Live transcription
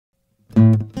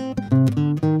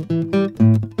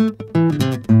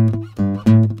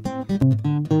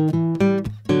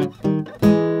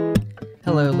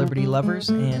lovers,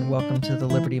 and welcome to the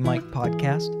Liberty Mike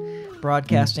podcast,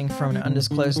 broadcasting from an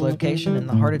undisclosed location in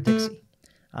the heart of Dixie.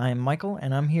 I'm Michael,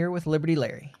 and I'm here with Liberty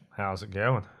Larry. How's it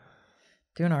going?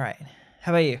 Doing all right.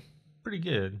 How about you? Pretty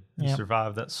good. You Yep.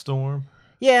 survived that storm?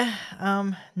 Yeah,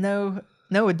 no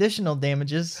additional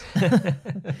damages.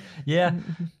 Yeah,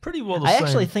 pretty well the I same.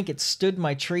 actually think it stood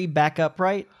my tree back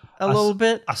upright a little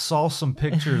bit. I saw some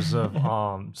pictures of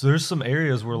so there's some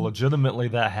areas where legitimately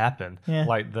that happened. Yeah.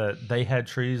 Like they had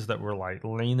trees that were like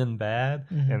leaning bad,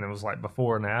 and it was like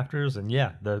before and afters, and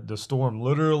yeah, the storm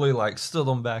literally like stood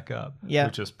them back up. Yeah.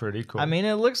 Which is pretty cool. I mean,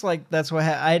 it looks like that's what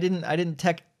I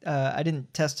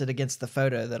didn't test it against the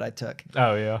photo that I took.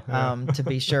 Oh yeah. To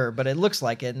be sure, but it looks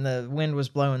like it, and the wind was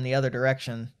blowing the other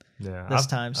direction. Yeah, this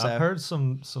time. So I've heard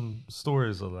some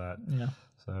stories of that. Yeah.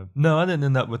 So no, I didn't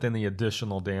end up with any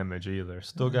additional damage either.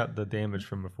 Still got the damage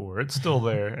from before. It's still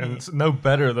there, and it's no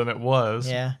better than it was.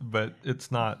 Yeah. But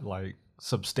it's not like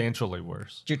substantially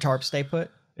worse. Did your tarp stay put?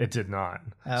 It did not.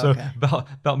 Oh, So okay.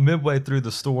 about midway through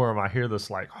the storm, I hear this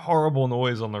like horrible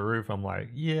noise on the roof. I'm like,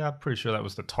 yeah, I'm pretty sure that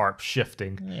was the tarp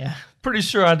shifting. Yeah. Pretty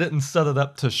sure I didn't set it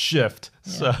up to shift.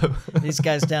 Yeah. So These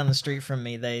guys down the street from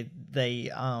me, they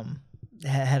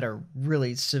had a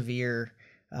really severe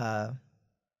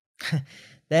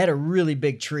they had a really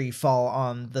big tree fall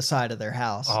on the side of their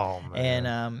house. Oh man.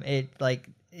 And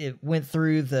it went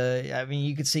through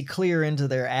you could see clear into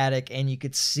their attic, and you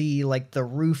could see like the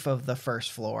roof of the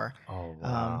first floor. Oh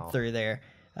wow. Through there,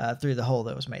 through the hole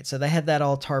that was made. So they had that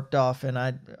all tarped off, and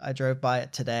I drove by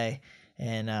it today,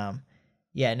 and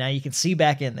yeah, now you can see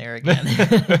back in there again.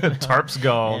 Tarp's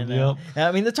gone. And, Yep.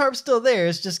 I mean, the tarp's still there.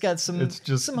 It's just got some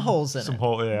holes in it.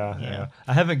 Yeah.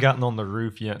 I haven't gotten on the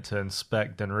roof yet to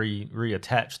inspect and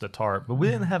reattach the tarp, but we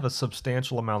didn't have a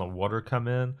substantial amount of water come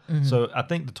in. So I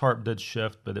think the tarp did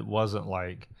shift, but it wasn't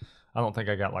like, I don't think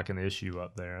I got like an issue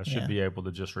up there. I should be able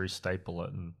to just restaple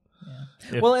it. And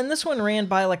Well, and this one ran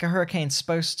by like a hurricane's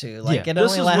supposed to. Like it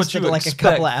this only is what lasted you like a expect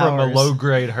couple of from hours. a low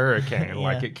grade hurricane. Yeah.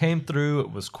 Like it came through,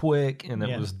 it was quick, and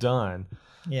it was done.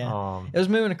 Yeah, it was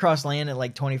moving across land at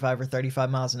like 25 or 35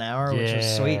 miles an hour, which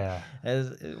was sweet. Yeah. It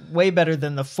was way better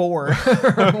than the 4 or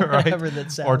whatever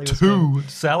that Sally Or was 2. doing.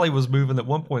 Sally was moving at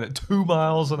one point at 2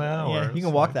 miles an hour. Yeah, you It's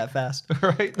can walk like- that fast.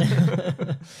 right?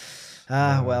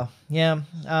 Well, yeah.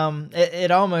 It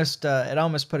almost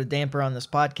put a damper on this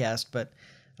podcast, but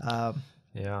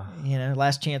Yeah.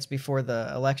 last chance before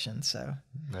the election. So,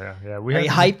 Yeah. are you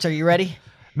hyped? Are you ready?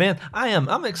 Man, I am.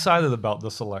 I'm excited about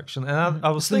this election, and I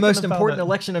was It's the thinking most about important it.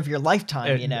 election of your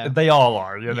lifetime. They all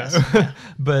are, Yes, know. yeah.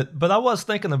 But I was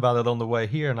thinking about it on the way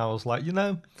here, and I was like,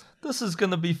 this is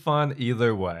going to be fun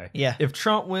either way. Yeah. If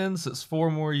Trump wins, it's 4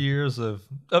 more years of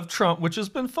Trump, which has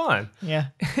been fun. Yeah.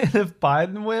 And if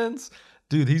Biden wins,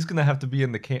 dude, he's going to have to be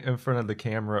in front of the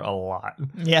camera a lot.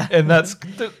 Yeah. And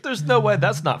there's no way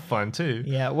that's not fun too.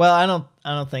 Yeah. Well, I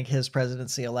don't think his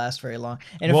presidency will last very long.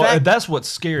 And in Well, fact, that's what's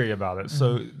scary about it.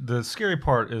 So the scary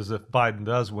part is if Biden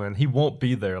does win, he won't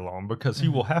be there long because he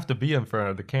will have to be in front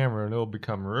of the camera, and it'll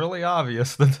become really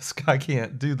obvious that this guy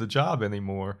can't do the job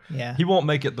anymore. Yeah. He won't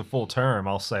make it the full term,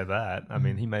 I'll say that. I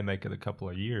mean, he may make it a couple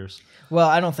of years. well,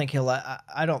 I don't think he'll.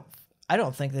 I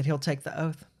don't think that he'll take the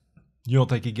oath. You don't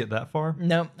think he'd get that far?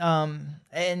 No.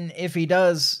 And if he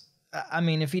does,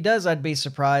 I'd be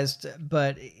surprised.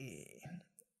 But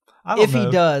I don't if know.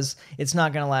 he does, it's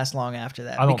not going to last long after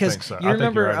that. I don't because think so. I you think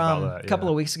remember you're right about that, a couple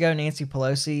yeah. of weeks ago, Nancy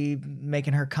Pelosi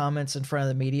making her comments in front of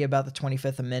the media about the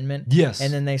 25th Amendment. Yes.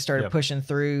 And then they started Yep. pushing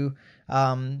through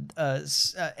an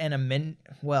amendment.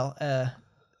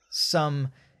 Some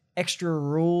extra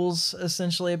rules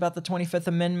essentially about the 25th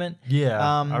Amendment. Yeah,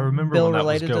 I remember bill when that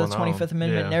was related to the going 25th on.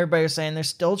 Amendment, Yeah. and everybody was saying they're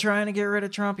still trying to get rid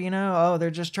of Trump. They're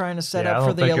just trying to set Yeah, I up don't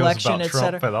for the think it was election, about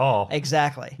etc. Trump at all.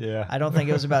 Exactly. Yeah. I don't think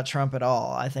it was about Trump at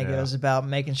all. I think it Yeah. was about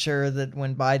making sure that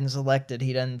when Biden's elected,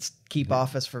 he doesn't keep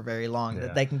office for very long. Yeah.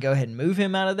 That they can go ahead and move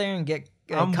him out of there and get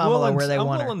Kamala where they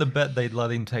want her. I'm willing to bet they'd let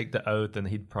him take the oath, and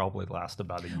he'd probably last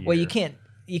about a year. Well, you can't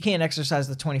exercise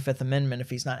the 25th Amendment if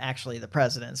he's not actually the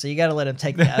president. So you got to let him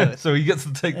take the oath. So he gets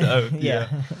to take the oath. Yeah.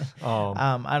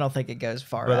 Yeah. I don't think it goes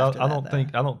far. But after I that, don't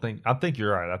though. think. I think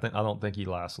you're right. I don't think he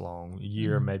lasts long. A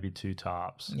year, maybe 2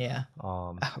 tops. Yeah.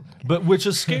 But which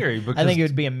is scary because I think it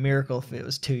would be a miracle if it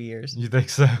was 2 years. You think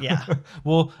so? Yeah.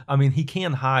 Well, I mean, he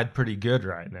can hide pretty good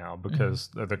right now because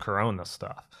of the corona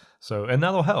stuff. So, and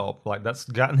that'll help. Like, that's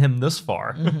gotten him this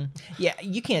far. Yeah,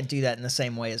 you can't do that in the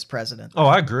same way as president. Oh,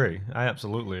 I agree. I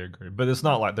absolutely agree. But it's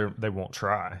not like they won't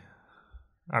try.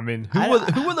 I mean, who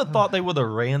would have thought they would have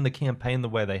ran the campaign the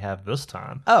way they have this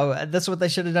time? Oh, that's what they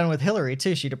should have done with Hillary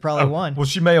too. She'd have probably won. Well,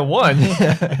 she may have won.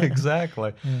 Yeah,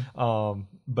 exactly.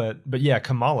 But yeah,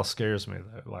 Kamala scares me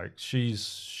though. Like she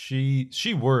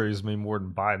worries me more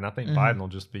than Biden. I think Biden will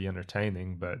just be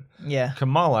entertaining, but Yeah.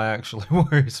 Kamala actually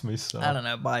worries me some. I don't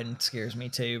know. Biden scares me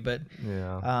too, but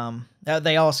yeah,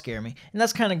 they all scare me, and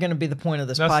that's kind of going to be the point of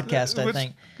this podcast, I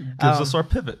think. Gives us our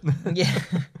pivot. Yeah.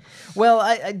 Well,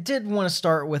 I did want to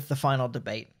start with the final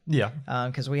debate. Yeah.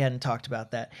 Because we hadn't talked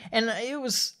about that, and it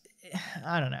was,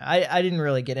 I don't know. I didn't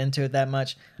really get into it that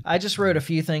much. I just wrote a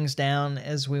few things down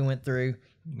as we went through.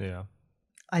 Yeah.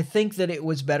 I think that it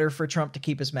was better for Trump to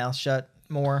keep his mouth shut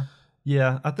more.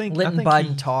 Yeah, I think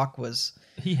Biden talk was.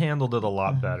 He handled it a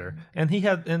lot better, and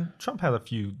Trump had a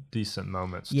few decent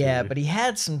moments. Yeah, too. but he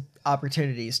had some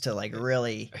opportunities to like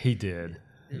really. He did.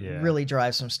 Yeah. Really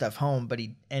drive some stuff home, but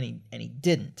he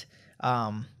didn't.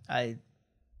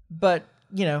 But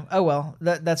you know, oh well,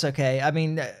 that's okay. I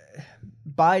mean,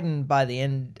 Biden by the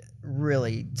end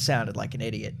really sounded like an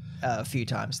idiot a few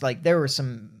times. Like there were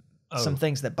some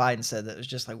things that Biden said that was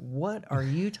just like, what are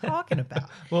you talking about?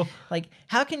 Well, like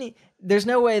how can you? There's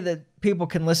no way that people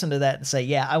can listen to that and say,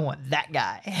 yeah, I want that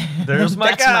guy. There's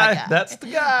my guy. That's the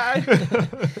guy.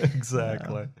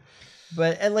 Exactly.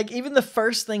 But like even the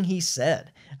first thing he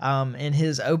said in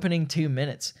his opening 2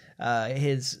 minutes,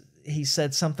 he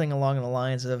said something along the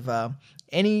lines of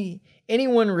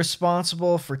anyone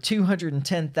responsible for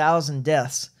 210,000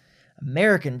 deaths,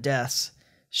 American deaths,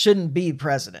 shouldn't be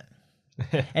president.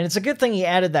 And it's a good thing he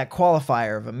added that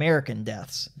qualifier of American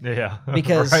deaths. Yeah.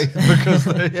 Because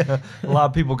a lot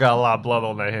of people got a lot of blood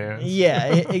on their hands. Yeah,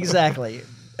 exactly.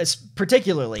 It's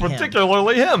particularly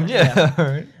him. Yeah.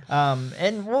 Right.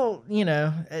 And well, you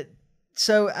know,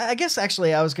 so I guess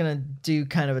actually I was going to do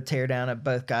kind of a teardown of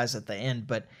both guys at the end,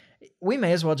 but we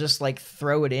may as well just like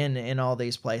throw it in all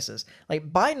these places.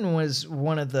 Like Biden was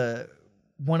one of the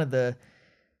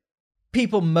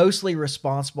people mostly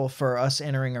responsible for us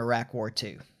entering Iraq War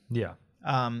II. Yeah.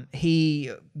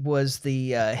 He was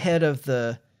the head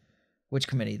of which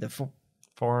committee? The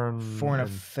Foreign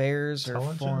Affairs or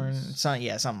Foreign... something like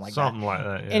that. Something like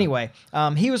that, yeah. Anyway,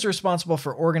 he was responsible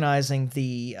for organizing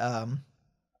the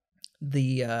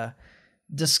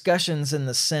discussions in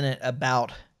the Senate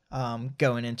about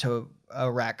going into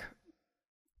Iraq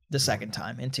the second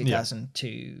time in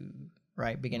 2002,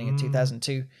 right? Beginning of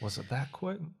 2002. Was it that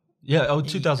quick? Yeah,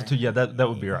 2002. Yeah, that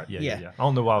would be right. Yeah. I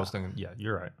don't know why I was thinking. Yeah,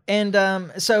 you're right.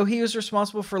 And so he was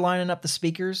responsible for lining up the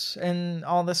speakers and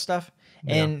all this stuff.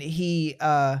 And he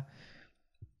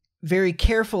very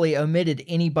carefully omitted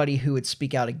anybody who would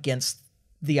speak out against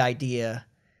the idea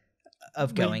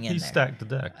of going in there. He stacked the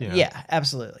deck, yeah. Yeah,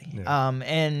 absolutely. Yeah.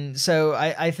 And so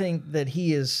I think that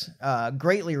he is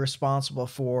greatly responsible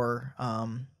for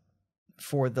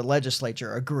the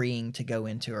legislature agreeing to go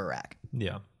into Iraq.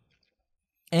 Yeah.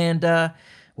 And,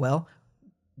 well,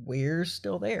 we're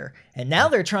still there. And now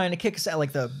they're trying to kick us out.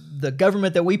 Like the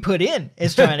government that we put in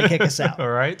is trying to kick us out. All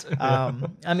right.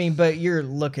 I mean, but you're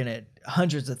looking at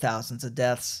hundreds of thousands of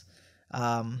deaths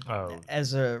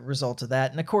as a result of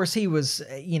that. And of course he was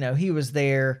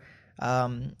there.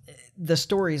 The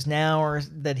stories now are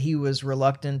that he was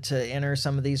reluctant to enter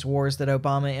some of these wars that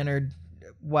Obama entered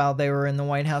while they were in the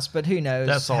White House, but who knows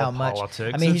That's all how much.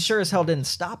 politics. I mean, he sure as hell didn't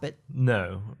stop it.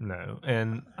 No.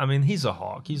 And I mean, he's a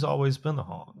hawk. He's always been a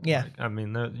hawk. Yeah. Like, I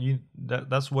mean,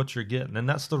 that's what you're getting. And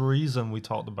that's the reason we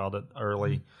talked about it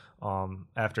early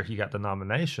after he got the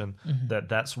nomination,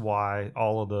 that's why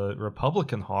all of the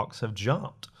Republican hawks have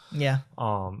jumped. Yeah.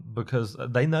 Because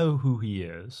they know who he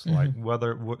is. Like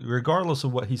regardless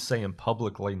of what he's saying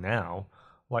publicly now,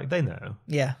 like they know.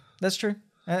 Yeah, that's true.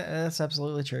 That's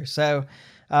absolutely true. So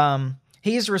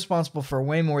he's responsible for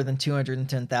way more than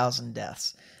 210,000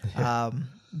 deaths.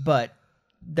 But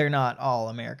they're not all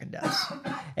American deaths.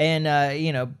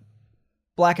 And,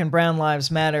 Black and brown lives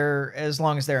matter as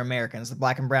long as they're Americans. The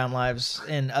black and brown lives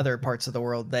in other parts of the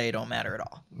world, they don't matter at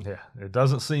all. Yeah, it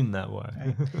doesn't seem that way.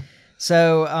 Right.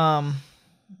 So,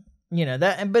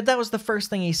 but that was the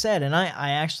first thing he said. And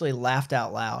I actually laughed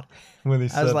out loud. When he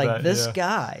said that, I was like, this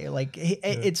guy, like,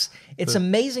 it's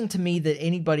amazing to me that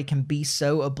anybody can be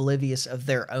so oblivious of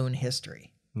their own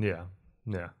history. Yeah.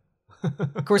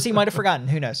 Of course, he might have forgotten.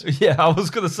 Who knows? Yeah, I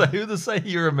was going to say, who to say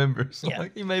he remembers? Yeah.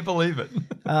 Like, he may believe it.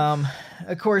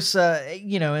 Of course,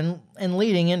 and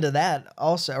leading into that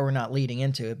also, or not leading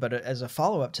into it, but as a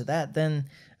follow-up to that, then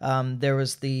there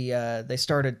was they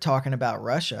started talking about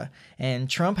Russia, and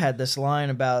Trump had this line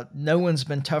about no one's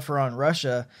been tougher on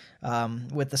Russia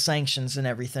with the sanctions and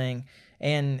everything,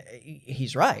 and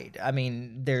he's right. I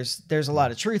mean, there's a lot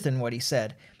of truth in what he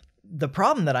said. The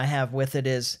problem that I have with it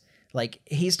is Like,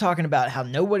 he's talking about how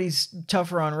nobody's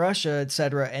tougher on Russia,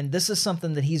 etc. And this is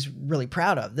something that he's really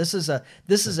proud of. This is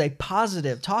a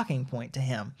positive talking point to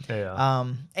him.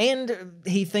 Yeah. And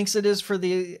he thinks it is for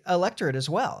the electorate as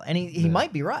well. And he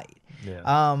might be right.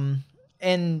 Yeah.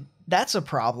 And that's a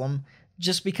problem,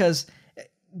 just because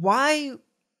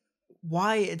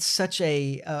why it's such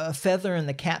a feather in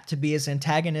the cap to be as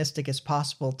antagonistic as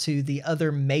possible to the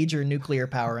other major nuclear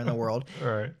power in the world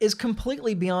Right. is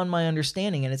completely beyond my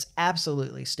understanding, and it's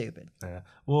absolutely stupid. Yeah.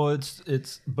 Well,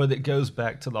 but it goes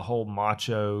back to the whole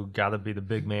macho, got to be the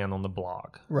big man on the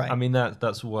block. Right. I mean,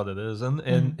 that's what it is,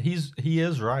 and he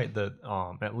is right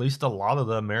that at least a lot of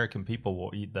the American people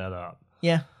will eat that up.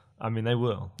 Yeah. I mean, they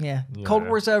will. Yeah. Cold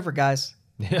War's over, guys.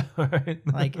 Yeah. Right.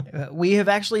 Like, we have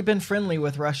actually been friendly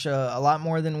with Russia a lot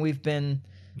more than we've been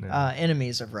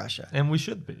enemies of Russia. And we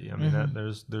should be. I mean,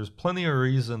 there's plenty of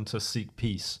reason to seek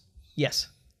peace. Yes.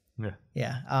 Yeah.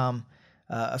 Yeah.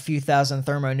 A few thousand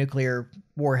thermonuclear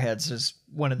warheads is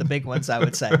one of the big ones, I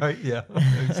would say. Right. Yeah.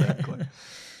 Exactly.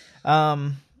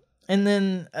 And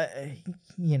then,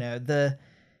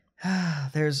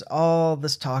 there's all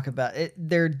this talk about it.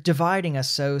 They're dividing us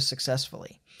so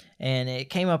successfully. And it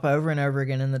came up over and over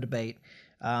again in the debate,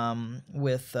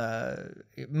 with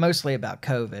mostly about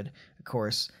COVID, of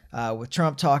course, with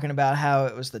Trump talking about how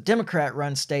it was the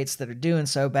Democrat-run states that are doing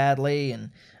so badly,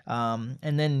 and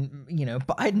then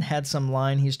Biden had some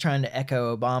line he's trying to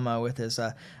echo Obama with his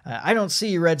I don't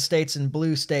see red states and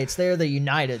blue states, they're the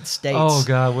United States. Oh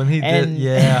God, when he did,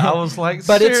 yeah, I was like,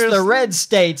 but seriously? It's the red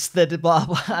states that blah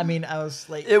blah. I mean, I was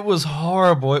like, it was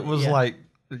horrible. It was like.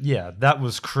 Yeah, that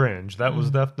was cringe. That was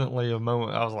definitely a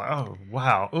moment. I was like, "Oh,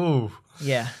 wow, ooh."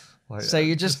 Yeah. So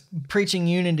you're just preaching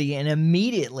unity and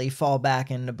immediately fall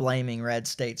back into blaming red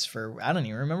states for I don't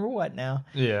even remember what now.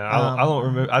 Yeah, I don't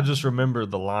remember. I just remember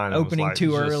the line opening like,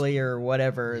 too early or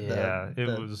whatever. Yeah,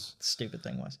 the it was stupid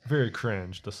thing was very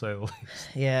cringe to say the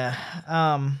least. Yeah.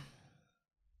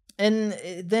 And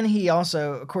then he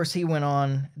also, of course, he went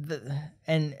on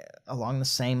and along the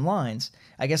same lines.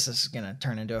 I guess this is going to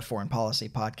turn into a foreign policy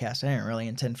podcast. I didn't really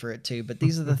intend for it to, but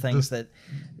these are the things that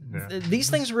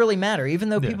these things really matter, even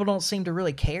though people don't seem to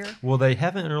really care. Well, they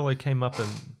haven't really came up in.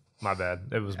 My bad.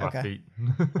 It was my feet.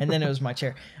 And then it was my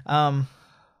chair. But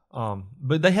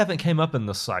they haven't came up in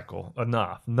this cycle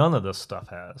enough. None of this stuff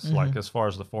has, like as far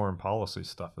as the foreign policy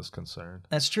stuff is concerned.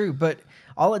 That's true, but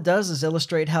all it does is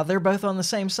illustrate how they're both on the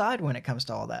same side when it comes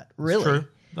to all that. Really? That's true.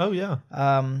 Oh yeah.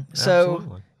 So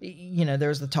absolutely.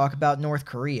 There's the talk about North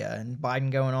Korea and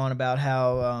Biden going on about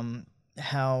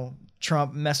how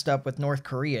Trump messed up with North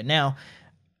Korea. Now,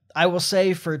 I will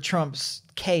say for Trump's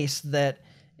case that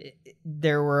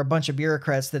there were a bunch of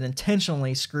bureaucrats that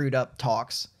intentionally screwed up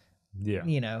talks. Yeah.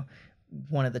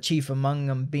 One of the chief among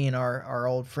them being our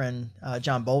old friend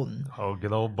John Bolton. Oh,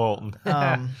 good old Bolton.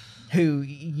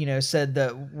 Who said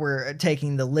that we're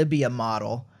taking the Libya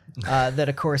model. That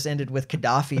of course ended with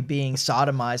Gaddafi being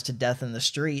sodomized to death in the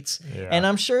streets. Yeah. And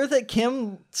I'm sure that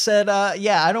Kim said,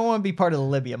 yeah, I don't want to be part of the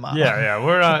Libya model. Yeah,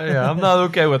 we're not, I'm not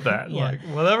okay with that. Yeah. Like,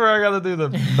 whatever I got to do to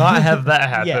not have that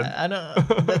happen. Yeah, I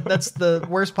don't, that's the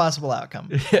worst possible outcome.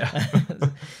 Yeah.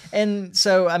 And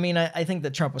so, I mean, I think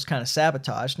that Trump was kind of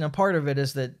sabotaged. Now, part of it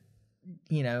is that,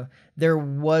 there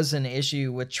was an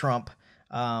issue with Trump.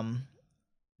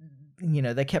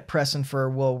 They kept pressing for,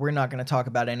 well, we're not going to talk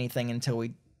about anything until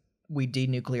we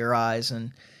denuclearize,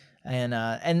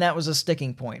 and that was a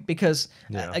sticking point because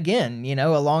again,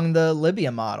 along the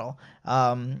Libya model,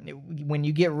 when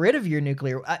you get rid of your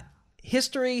nuclear,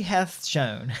 history hath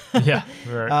shown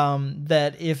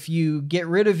that if you get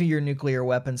rid of your nuclear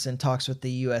weapons in talks with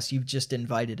the U.S., you've just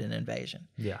invited an invasion.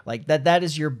 Yeah, like that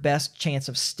is your best chance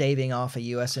of staving off a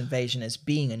U.S. invasion as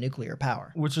being a nuclear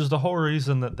power. Which is the whole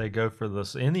reason that they go for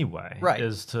this anyway. Right?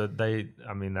 Is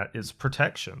that it's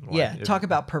protection. Like, talk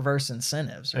about perverse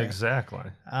incentives. Right? Exactly.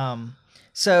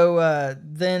 So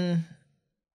then.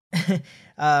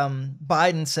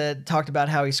 Biden talked about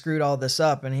how he screwed all this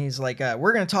up, and he's like,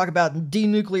 we're going to talk about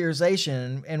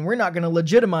denuclearization, and we're not going to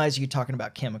legitimize you, talking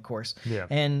about Kim, of course. Yeah.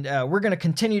 And we're going to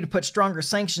continue to put stronger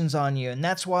sanctions on you, and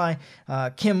that's why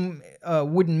Kim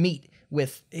wouldn't meet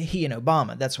with he and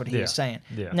Obama. That's what he was saying.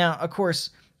 Yeah. Now, of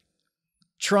course,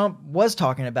 Trump was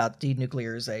talking about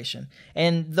denuclearization,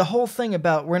 and the whole thing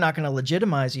about we're not going to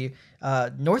legitimize you,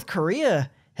 North Korea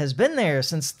has been there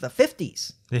since the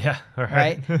 50s. Yeah,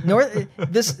 right.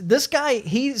 This guy,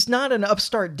 he's not an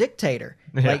upstart dictator.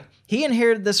 Yeah. Like, he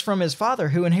inherited this from his father,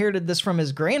 who inherited this from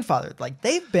his grandfather. Like,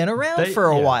 they've been around for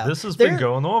a while. This has been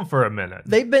going on for a minute.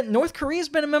 North Korea's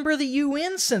been a member of the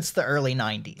UN since the early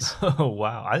 90s. Oh,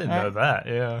 wow. I didn't know that.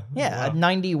 Yeah. Yeah, wow.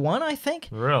 91, I think.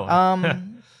 Really?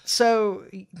 so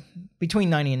between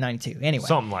 90 and 92 anyway.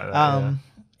 Something like that. Yeah.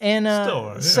 And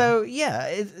Still, yeah. so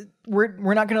yeah,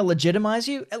 we're not going to legitimize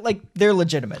you. Like, they're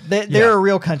legitimate. They're a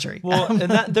real country. Well,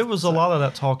 and that there was a lot of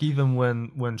that talk even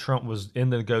when Trump was in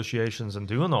the negotiations and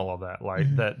doing all of that. Like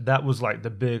that was like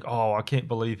the big, oh, I can't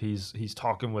believe he's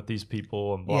talking with these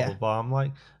people and blah blah blah. I'm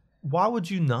like, why would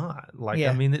you not? Like,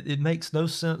 I mean, it makes no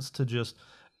sense to just.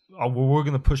 Oh, well, we're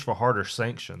going to push for harder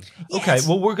sanctions. Yes. Okay,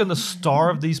 well, we're going to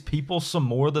starve these people some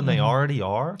more than they already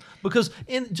are. Because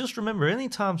just remember,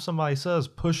 anytime somebody says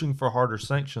pushing for harder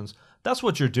sanctions, that's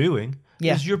what you're doing.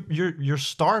 Yeah. Is you're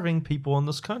starving people in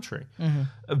this country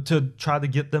to try to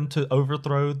get them to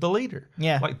overthrow the leader.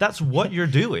 Yeah, like that's what you're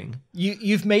doing.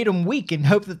 You've made them weak and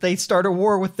hope that they start a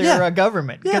war with their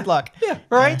government. Yeah. Good luck. Yeah,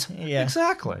 right. Yeah,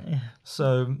 exactly. Yeah.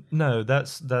 So no,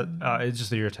 that's it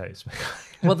just irritates me.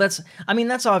 Well, that's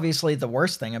obviously the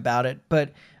worst thing about it.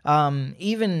 But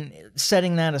even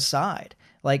setting that aside,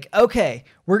 like, okay,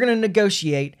 we're going to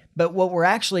negotiate, but what we're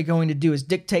actually going to do is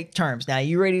dictate terms. Now,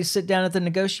 you ready to sit down at the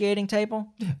negotiating table?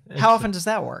 How often does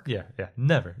that work? Yeah,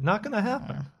 never. Not going to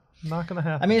happen. Not going to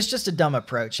happen. I mean, it's just a dumb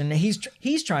approach, and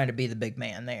he's trying to be the big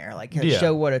man there, like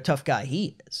show what a tough guy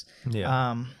he is.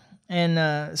 Yeah.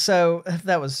 So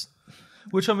that was.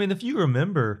 Which, I mean, if you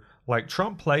remember, like,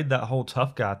 Trump played that whole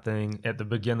tough guy thing at the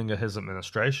beginning of his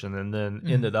administration and then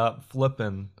ended up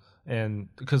flipping.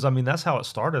 And because, I mean, that's how it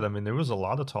started. I mean, there was a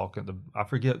lot of talk. I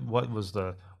forget what was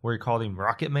where he called him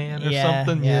Rocket Man or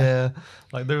something. Yeah.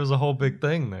 Like, there was a whole big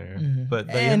thing there. But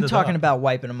they ended talking up about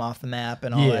wiping him off the map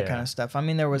and all that kind of stuff. I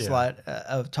mean, there was a lot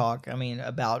of talk,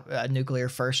 about a nuclear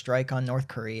first strike on North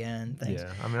Korea and things.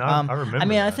 Yeah, I mean, I remember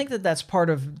that. I think that's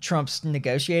part of Trump's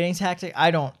negotiating tactic.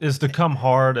 Is to come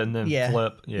hard and then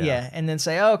flip. Yeah, and then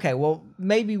say, oh, okay, well,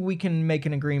 maybe we can make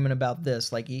an agreement about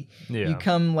this. Like, you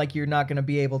come like you're not going to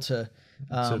be able to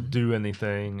do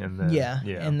anything, and then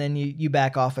and then you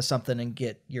back off of something and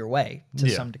get your way to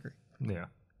some degree. Yeah,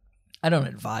 I don't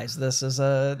advise this as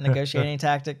a negotiating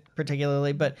tactic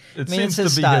particularly, but it it's seems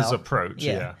his to be style. his approach.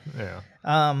 Yeah.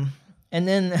 And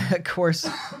then of course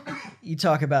you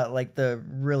talk about like the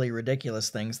really ridiculous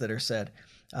things that are said.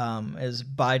 As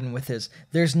Biden with his,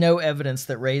 there's no evidence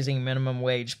that raising minimum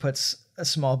wage puts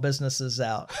small businesses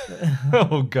out.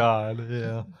 Oh God,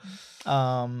 yeah.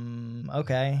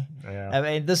 Okay. Yeah. I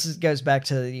mean, goes back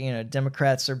to,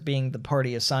 Democrats are being the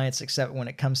party of science, except when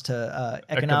it comes to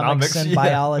economics and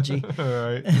biology.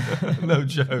 Right. No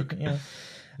joke. Yeah.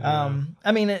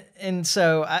 I mean, and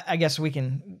so I guess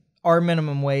our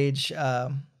minimum wage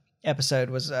episode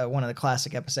was one of the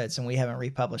classic episodes, and we haven't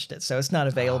republished it, so it's not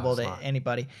available to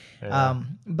anybody. Yeah.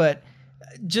 But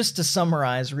just to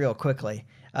summarize real quickly,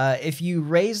 if you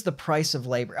raise the price of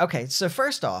labor, okay, so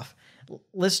first off,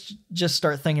 let's just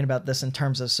start thinking about this in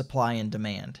terms of supply and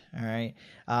demand. All right.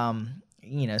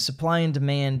 Supply and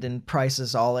demand and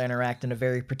prices all interact in a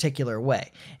very particular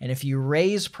way. And if you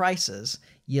raise prices,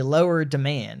 you lower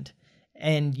demand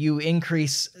and you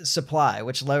increase supply,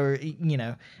 which so did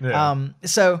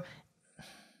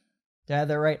I have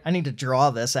that right? I need to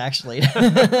draw this actually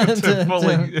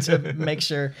to make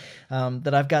sure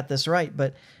that I've got this right.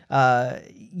 But,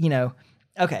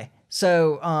 okay.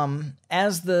 So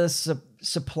as the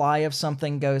supply of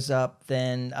something goes up,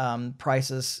 then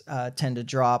prices tend to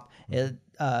drop. It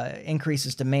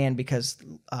increases demand because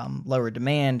lower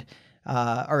demand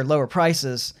or lower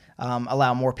prices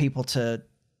allow more people to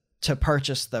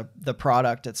purchase the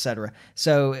product, etc.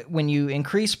 So when you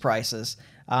increase prices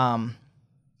on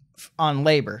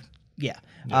labor,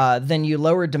 then you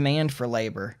lower demand for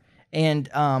labor, and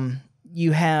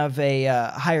you have a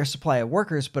higher supply of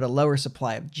workers, but a lower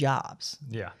supply of jobs.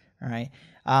 Yeah. All right.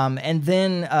 And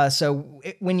then,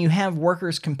 when you have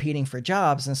workers competing for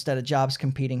jobs instead of jobs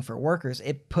competing for workers,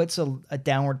 it puts a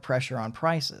downward pressure on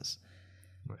prices.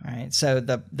 All right. So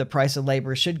the price of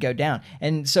labor should go down.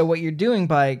 And so what you're doing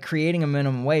by creating a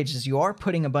minimum wage is you are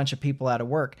putting a bunch of people out of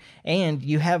work. And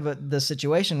you have the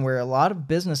situation where a lot of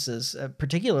businesses,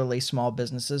 particularly small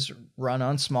businesses, run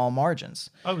on small margins.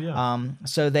 Oh, yeah.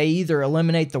 So they either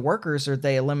eliminate the workers or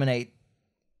they eliminate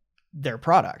their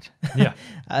product. Yeah.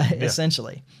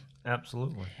 Essentially.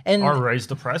 Absolutely. And or raise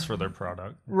the price for their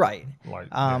product. Right.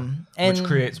 Which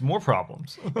creates more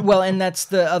problems. Well, and that's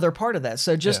the other part of that.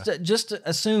 So just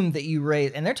assume that you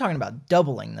raise, and they're talking about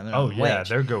doubling the minimum wage.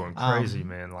 They're going crazy,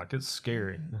 man. Like, it's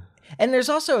scary. And there's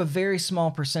also a very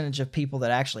small percentage of people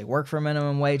that actually work for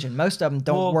minimum wage, and most of them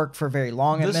don't work for very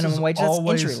long at minimum wage. That's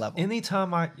entry level.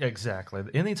 Anytime I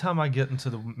get into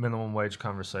the minimum wage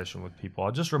conversation with people,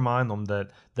 I just remind them that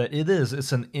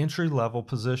it's an entry level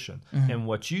position. Mm-hmm. And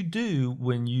what you do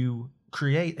when you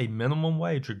create a minimum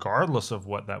wage, regardless of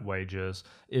what that wage is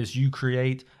you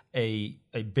create a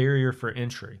barrier for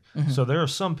entry. So there are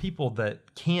some people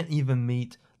that can't even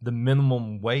meet the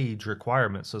minimum wage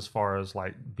requirements as far as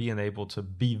like being able to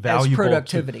be valuable. As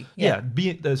productivity.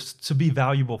 To be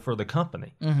valuable for the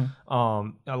company.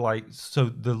 Like, so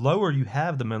the lower you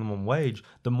have the minimum wage,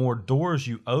 the more doors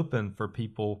you open for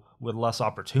people with less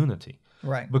opportunity.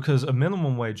 Right. Because a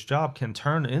minimum wage job can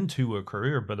turn into a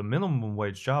career, but a minimum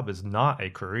wage job is not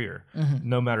a career,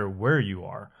 no matter where you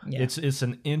are. Yeah. It's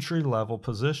an entry level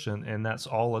position, and that's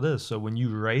all it is. So when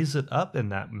you raise it up in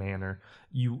that manner,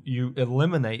 you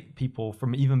eliminate people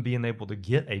from even being able to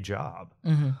get a job.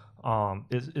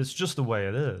 It's just the way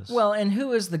it is. Well, and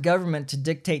who is the government to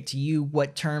dictate to you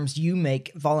what terms you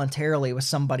make voluntarily with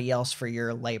somebody else for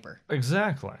your labor?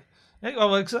 Exactly.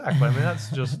 Oh, exactly. I mean, that's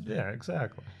just, yeah,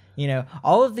 exactly. You know,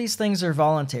 all of these things are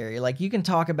voluntary. Like, you can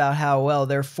talk about how, well,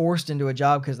 they're forced into a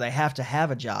job because they have to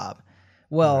have a job.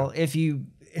 Well,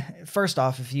 first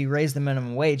off, if you raise the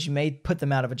minimum wage, you may put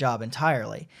them out of a job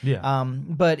entirely. Yeah.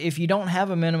 But if you don't have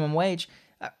a minimum wage,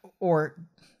 or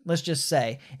let's just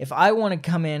say, if I want to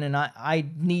come in and I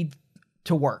need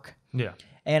to work. Yeah.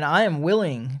 And I am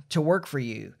willing to work for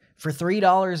you for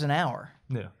 $3 an hour.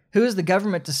 Yeah. Who is the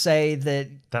government to say that?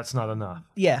 That's not enough.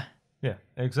 Yeah. Yeah,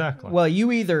 exactly. Well,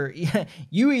 you either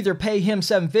pay him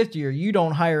 $750 or you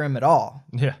don't hire him at all.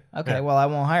 Yeah. Okay. Yeah. Well, I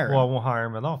won't hire him. Well, I won't hire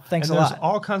him at all. Thanks and a there's lot.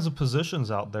 all kinds of positions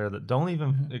out there that don't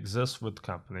even exist with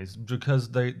companies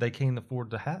because they can't afford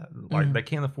to have, like, they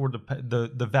can't afford to pay.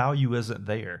 The value isn't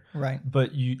there. Right.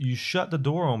 But you shut the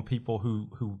door on people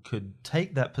who could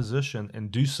take that position and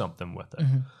do something with it.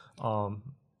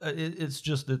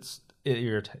 It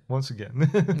irritates once again.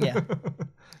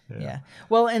 Yeah.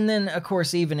 Well, and then of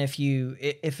course, even if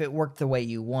it worked the way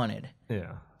you wanted,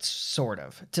 sort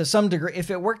of to some degree, if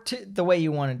it worked the way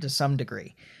you wanted to some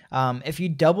degree, if you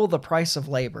double the price of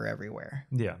labor everywhere,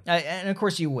 and of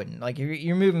course you wouldn't. Like,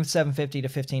 you're moving $7.50 to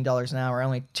 $15 an hour.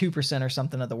 Only 2% or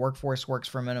something of the workforce works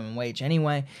for minimum wage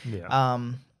anyway.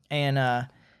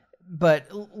 But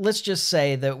let's just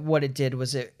say that what it did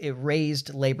was it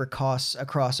raised labor costs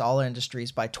across all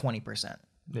industries by 20%.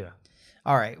 Yeah.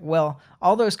 All right. Well,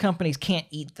 all those companies can't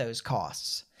eat those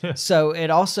costs. Yeah. So it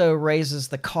also raises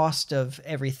the cost of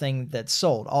everything that's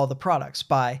sold, all the products,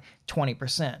 by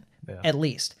 20% at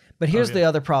least. But here's the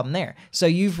other problem there. So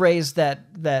you've raised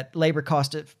that labor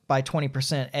cost by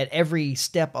 20% at every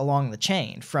step along the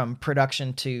chain, from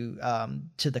production to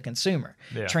the consumer,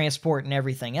 transport, and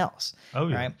everything else.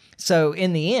 Right? So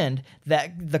in the end,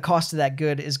 the cost of that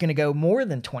good is going to go more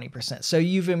than 20%. So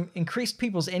you've increased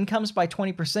people's incomes by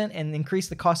 20% and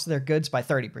increased the cost of their goods by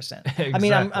 30%. Exactly. I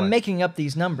mean, I'm making up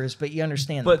these numbers, but you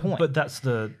understand the point. But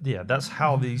that's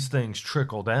how these things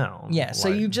trickle down. Yeah. So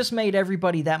you just made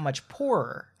everybody that much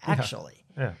poorer. Actually.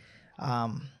 Yeah.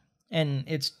 And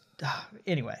it's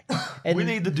anyway. And we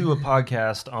need to do a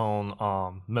podcast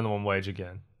on minimum wage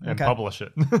again and publish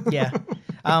it. Yeah.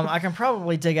 I can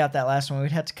probably dig out that last one.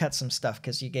 We'd have to cut some stuff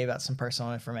because you gave out some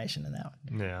personal information in that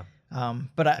one. Yeah.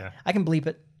 But I can bleep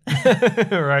it.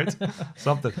 Right.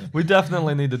 Something. We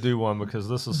definitely need to do one because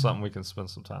this is something we can spend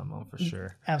some time on for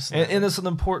sure. Absolutely. And it's an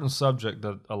important subject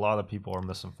that a lot of people are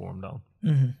misinformed on.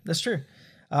 That's true.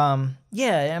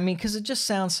 Yeah, I mean, because it just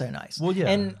sounds so nice. Well,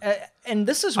 yeah. And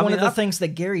this is one of the things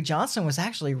that Gary Johnson was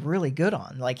actually really good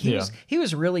on. Like, he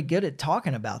was really good at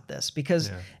talking about this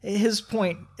because his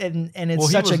point, and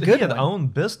it's such a good one. He had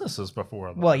owned businesses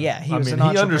before. Well, yeah, he was an he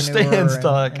entrepreneur. understands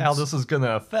how this is going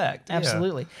to affect.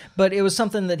 Absolutely. But it was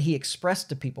something that he expressed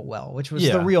to people well, which was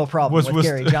the real problem with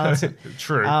Gary Johnson.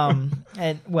 True.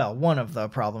 And well, one of the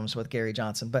problems with Gary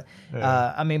Johnson. But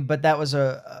I mean, but that was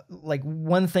like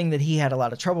one thing that he had a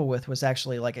lot of trouble with was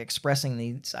actually like expressing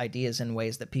these ideas in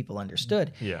ways that people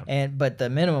understood. But the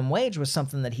minimum wage was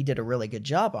something that he did a really good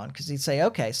job on, because he'd say,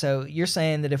 okay, so you're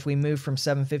saying that if we move from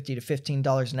 $7.50 to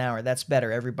 $15 an hour, that's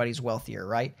better. Everybody's wealthier,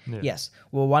 right? Yes.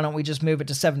 Well, why don't we just move it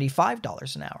to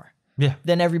 $75 an hour? Yeah.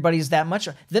 Then everybody's that much.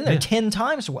 Then they're 10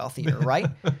 times wealthier, right?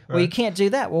 Well, you can't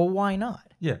do that. Well, why not?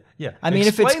 Yeah. I mean,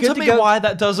 Explain if it's good to me go, why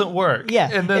that doesn't work. Yeah.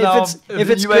 And then you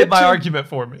good made my argument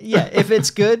for me. Yeah. If it's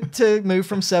good to move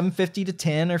from 750 to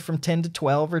 10, or from 10 to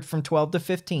 12, or from 12 to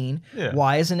 15,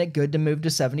 why isn't it good to move to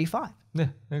 75? Yeah.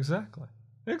 Exactly.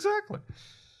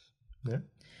 Yeah.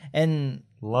 And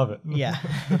love it. Yeah.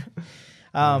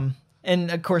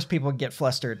 And of course, people get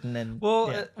flustered, and then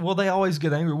well, they always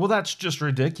get angry. Well, that's just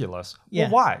ridiculous. Yeah.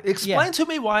 Well, why? Explain to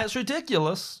me why it's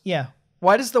ridiculous. Yeah.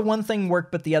 Why does the one thing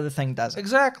work but the other thing doesn't?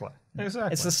 Exactly.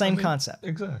 It's the same concept.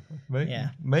 Exactly.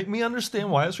 Make me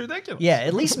understand why it's ridiculous. Yeah,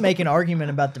 at least make an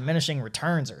argument about diminishing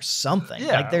returns or something.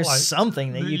 Yeah, like there's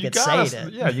something that you could say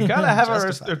to. Yeah, you got to have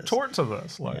a retort to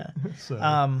this.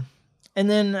 And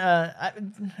then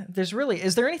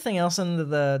is there anything else in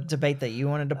the debate that you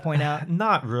wanted to point out?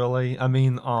 Not really. I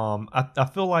mean, I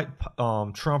feel like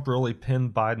Trump really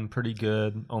pinned Biden pretty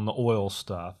good on the oil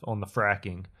stuff, on the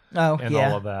fracking, Oh, and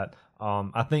yeah. all of that.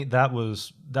 I think that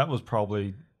was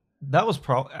probably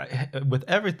with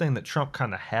everything that Trump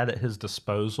kind of had at his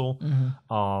disposal.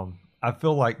 I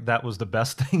feel like that was the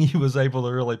best thing he was able to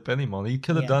really pin him on. He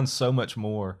could have done so much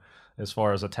more as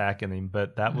far as attacking him,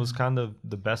 but that was kind of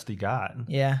the best he got.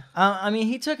 Yeah. I mean,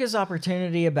 he took his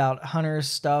opportunity about Hunter's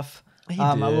stuff a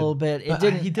did, little bit.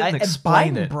 but he didn't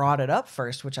explain Biden it. brought it up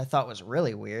first, which I thought was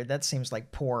really weird. That seems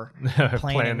like poor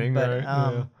planning, but, right?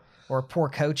 Yeah. or poor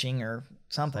coaching or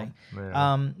something.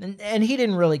 Yeah. And he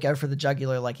didn't really go for the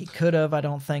jugular like he could have, I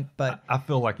don't think. But I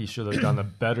feel like he should have done a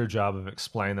better job of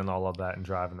explaining all of that and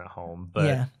driving it home. But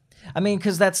yeah, I mean,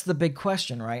 because that's the big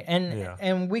question, right? And Yeah.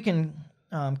 and we can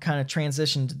kind of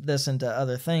transition this into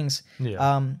other things.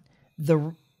 Yeah.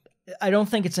 I don't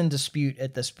think it's in dispute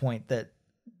at this point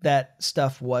that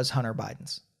stuff was Hunter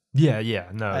Biden's. yeah.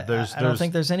 No, I don't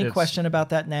think there's any question about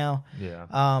that now.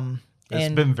 Yeah.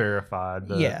 It's been verified.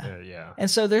 But, yeah. And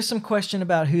so there's some question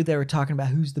about who they were talking about,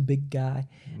 who's the big guy,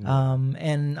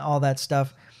 and all that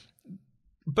stuff.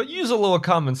 But use a little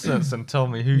common sense and tell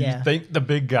me who Yeah. you think the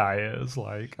big guy is.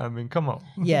 Like, I mean, come on.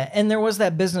 Yeah, and there was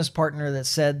that business partner that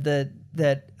said that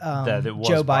it was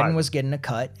Joe Biden Biden. was getting a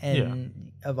cut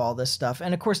of all this stuff.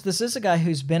 And of course, this is a guy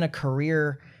who's been a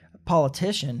career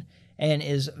politician and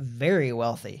is very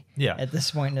wealthy at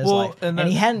this point in his life. And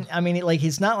he hadn't, I mean, like,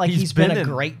 he's not like he's been a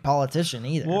great politician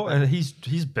either. Well, and he's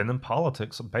been in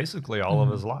politics basically all of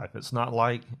his life. It's not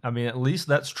like, I mean, at least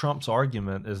that's Trump's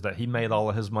argument, is that he made all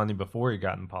of his money before he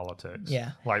got in politics.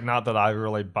 Yeah. Like, not that I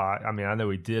really buy, I mean, I know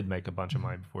he did make a bunch of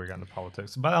money before he got into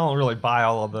politics, but I don't really buy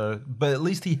all of but at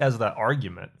least he has that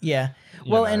argument. Yeah.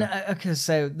 Well, and okay,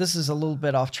 so this is a little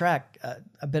bit off track,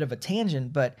 a bit of a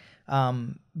tangent, but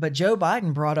Joe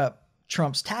Biden brought up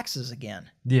Trump's taxes again.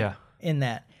 Yeah. In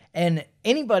that. And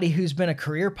anybody who's been a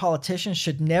career politician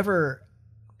should never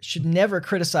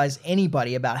criticize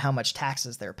anybody about how much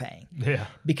taxes they're paying. Yeah.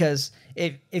 Because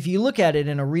if you look at it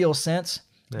in a real sense,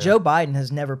 Joe Biden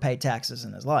has never paid taxes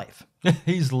in his life.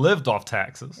 He's lived off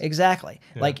taxes. Exactly.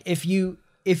 Yeah. Like if you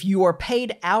are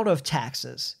paid out of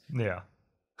taxes, yeah,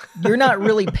 you're not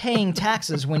really paying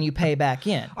taxes when you pay back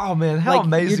in. Oh man, how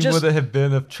amazing would it have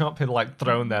been if Trump had like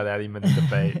thrown that at him in a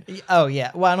debate? Oh yeah,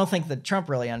 well I don't think that Trump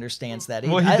really understands that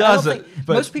either. Well, he doesn't.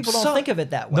 But most people don't think of it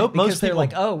that way because they're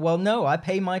like, oh well, no, I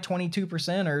pay my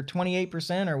 22% or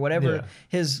 28% or whatever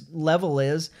his level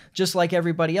is, just like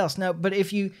everybody else. No, but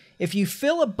if you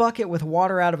fill a bucket with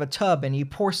water out of a tub and you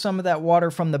pour some of that water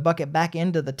from the bucket back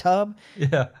into the tub,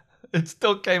 yeah. It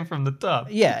still came from the tub.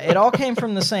 Yeah, it all came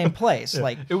from the same place.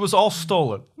 Like it was all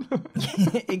stolen.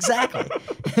 Exactly.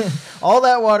 All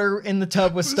that water in the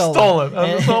tub was stolen. Stolen.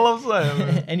 That's all I'm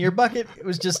saying. And your bucket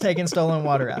was just taking stolen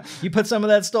water out. You put some of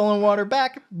that stolen water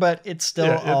back, but it's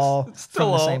still it's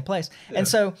from the same place. Yeah. And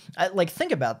so,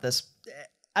 think about this.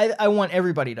 I want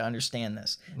everybody to understand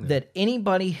this, that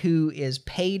anybody who is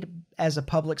paid as a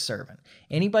public servant,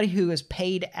 anybody who is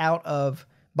paid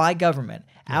by government,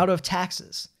 out of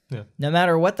taxes, no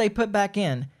matter what they put back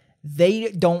in, they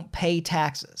don't pay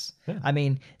taxes. Yeah. I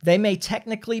mean, they may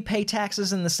technically pay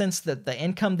taxes in the sense that the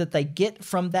income that they get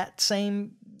from that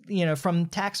same, from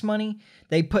tax money,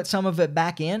 they put some of it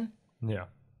back in. Yeah.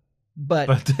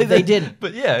 But they didn't.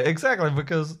 But yeah, exactly,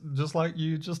 because just like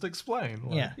you just explained.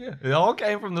 It all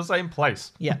came from the same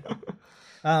place. Yeah.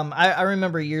 I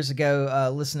remember years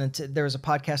ago listening to, there was a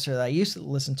podcaster that I used to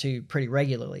listen to pretty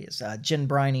regularly. It's Jen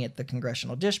Briney at the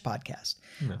Congressional Dish podcast.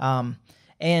 Yeah.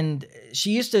 And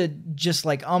she used to just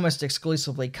almost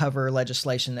exclusively cover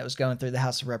legislation that was going through the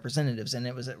House of Representatives. And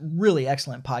it was a really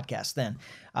excellent podcast then.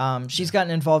 She's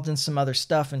gotten involved in some other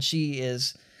stuff, and she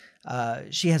has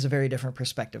a very different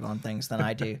perspective on things than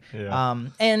I do.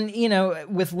 And,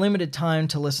 with limited time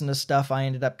to listen to stuff, I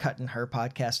ended up cutting her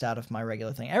podcast out of my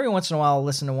regular thing. Every once in a while, I'll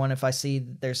listen to one if I see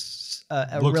there's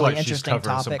a really interesting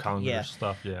topic. Some Congress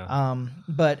stuff,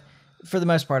 but for the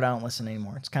most part, I don't listen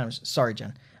anymore. It's kind of, sorry,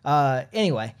 Jen.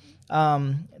 Anyway,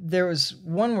 there was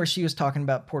one where she was talking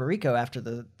about Puerto Rico after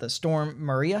the storm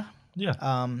Maria. Yeah.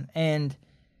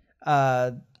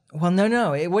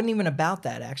 No, it wasn't even about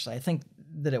that, actually. I think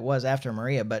that it was after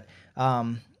Maria, but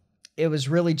it was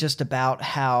really just about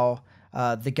how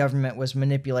the government was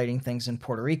manipulating things in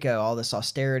Puerto Rico, all this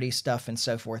austerity stuff and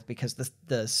so forth, because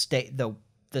the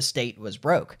the state was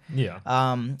broke. Yeah.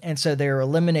 And so they're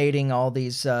eliminating all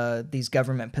these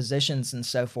government positions and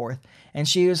so forth. And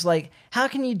she was like, how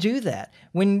can you do that?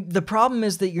 When the problem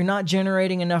is that you're not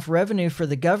generating enough revenue for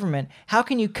the government, how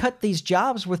can you cut these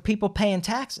jobs with people paying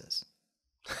taxes?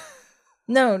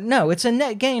 No, it's a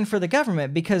net gain for the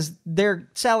government because their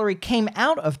salary came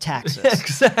out of taxes.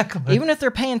 Exactly. Even if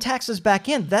they're paying taxes back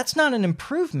in, that's not an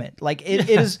improvement. Like it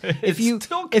is, if you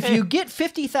get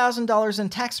 $50,000 in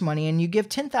tax money and you give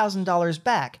 $10,000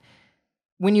 back,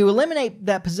 when you eliminate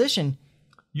that position,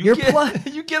 you get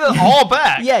it all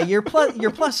back. Yeah, you're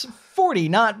plus 40,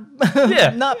 not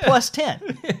plus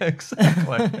 10. Yeah,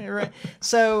 exactly. Right.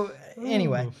 So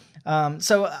anyway,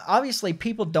 so obviously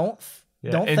people don't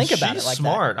think about it like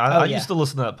smart. that. I used to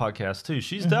listen to that podcast too.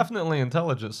 She's definitely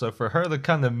intelligent. So for her to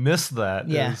kind of miss that,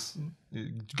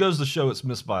 it goes to show it's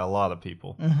missed by a lot of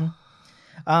people.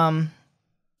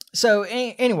 So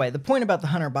anyway, the point about the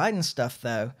Hunter Biden stuff,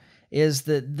 though, is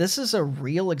that this is a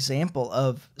real example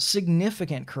of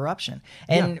significant corruption,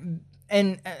 and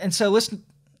so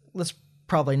let's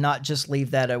probably not just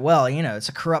leave that at, well, it's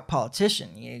a corrupt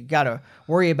politician. You got to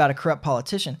worry about a corrupt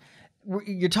politician.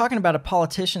 You're talking about a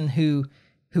politician who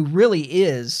really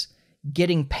is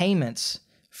getting payments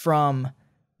from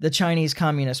the Chinese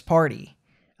Communist Party,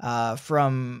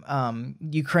 from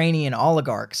Ukrainian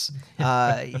oligarchs,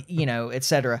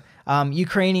 etc.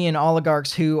 Ukrainian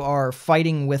oligarchs who are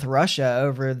fighting with Russia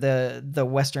over the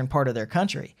western part of their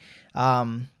country.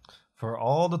 For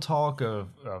all the talk of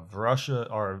Russia,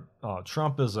 or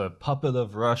Trump is a puppet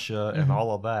of Russia and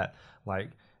all of that, like,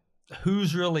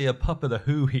 who's really a puppet of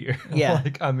who here? Yeah.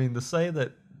 To say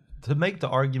that, to make the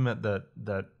argument that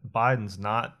Biden's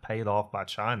not paid off by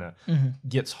China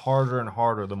gets harder and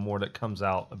harder the more that comes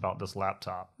out about this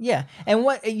laptop. Yeah. And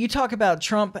what you talk about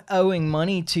Trump owing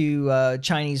money to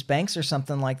Chinese banks or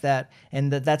something like that,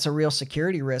 and that's a real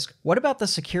security risk. What about the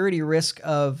security risk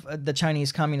of the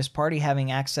Chinese Communist Party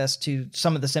having access to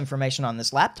some of this information on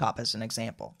this laptop, as an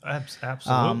example?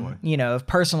 Absolutely. Of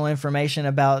personal information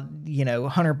about,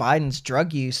 Hunter Biden's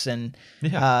drug use and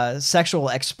sexual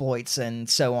exploits and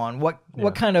so on.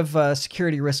 What kind of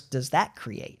security risk does that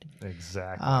create?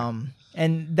 Exactly.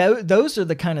 And those are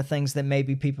the kind of things that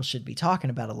maybe people should be talking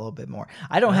about a little bit more.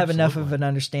 I don't have enough of an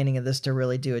understanding of this to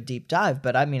really do a deep dive,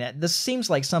 but I mean, this seems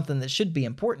like something that should be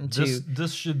important to.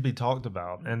 This should be talked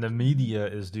about, and the media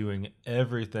is doing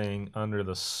everything under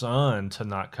the sun to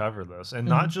not cover this, and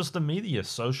not just the media,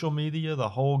 social media, the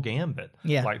whole gambit.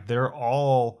 Yeah, like they're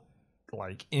all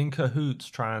like in cahoots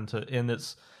trying to, and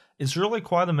it's really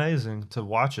quite amazing to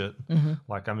watch it.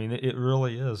 Like, I mean, it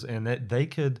really is, and they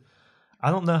could. I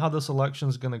don't know how this election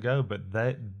is going to go, but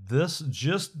this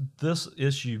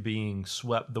issue being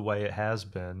swept the way it has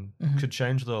been could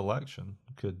change the election.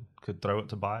 Could throw it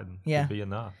to Biden. Yeah, could be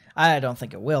enough. I don't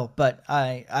think it will, but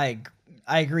I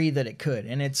agree that it could,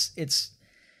 and it's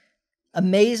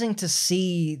amazing to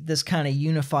see this kind of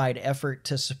unified effort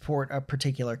to support a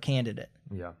particular candidate.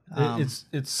 Yeah,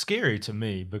 it's scary to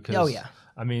me because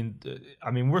I mean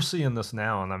we're seeing this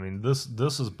now, and I mean this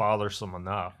is bothersome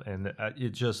enough, and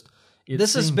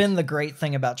this has been the great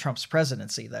thing about Trump's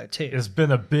presidency, though, too. It's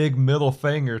been a big middle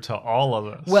finger to all of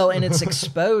us. Well, and it's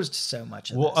exposed so much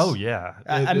of this. Oh, yeah.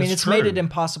 It's made it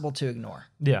impossible to ignore.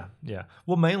 Yeah.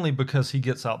 Well, mainly because he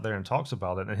gets out there and talks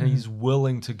about it, and he's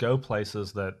willing to go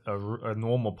places that a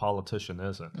normal politician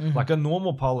isn't. Like, a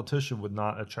normal politician would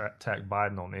not attack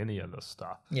Biden on any of this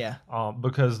stuff. Yeah.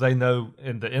 Because they know,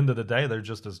 in the end of the day, they're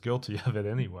just as guilty of it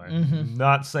anyway.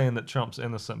 Not saying that Trump's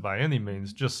innocent by any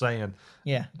means, just saying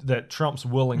that Trump's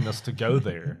willingness to go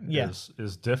there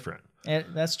is different.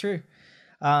 That's true.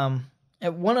 One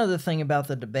other thing about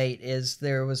the debate is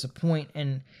there was a point,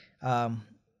 and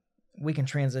we can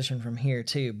transition from here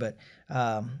too, but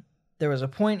there was a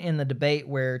point in the debate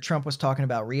where Trump was talking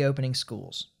about reopening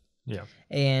schools. Yeah.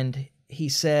 And he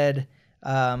said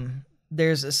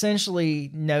there's essentially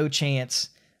no chance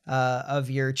of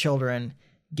your children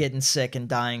getting sick and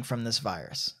dying from this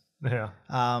virus. Yeah.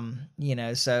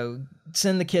 So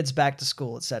send the kids back to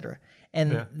school, etc.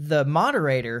 And the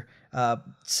moderator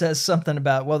says something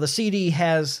about, well, the CD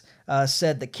has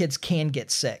said that kids can get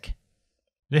sick.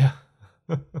 Yeah.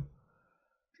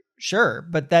 Sure,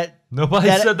 but nobody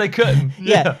said they couldn't.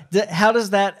 How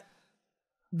does that?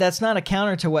 That's not a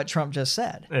counter to what Trump just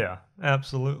said. Yeah,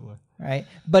 absolutely. Right,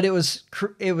 but it was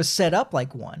set up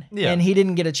like one, and he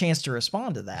didn't get a chance to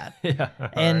respond to that.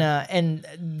 And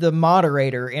the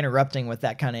moderator interrupting with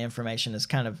that kind of information is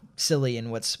kind of silly and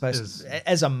what's supposed to,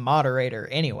 as a moderator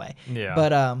anyway. Yeah.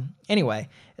 But anyway,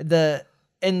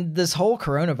 and this whole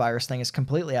coronavirus thing is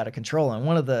completely out of control. And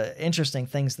one of the interesting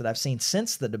things that I've seen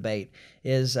since the debate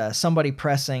is somebody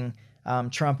pressing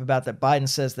Trump about that Biden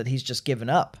says that he's just given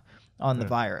up on the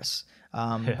virus,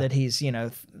 that he's,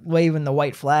 waving the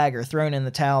white flag or throwing in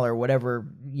the towel or whatever,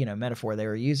 metaphor they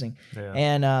were using.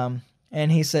 Yeah.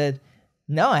 And he said,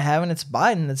 no, I haven't. It's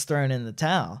Biden that's thrown in the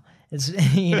towel. It's,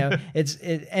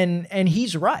 and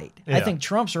he's right. Yeah. I think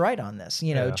Trump's right on this.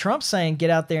 Trump's saying, get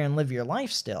out there and live your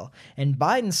life still. And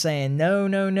Biden's saying,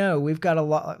 no, we've got to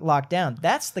lock down.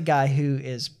 That's the guy who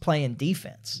is playing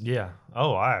defense. Yeah.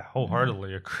 Oh, I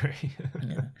wholeheartedly agree.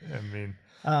 Yeah. I mean,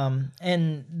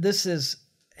 and this is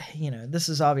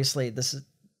obviously, this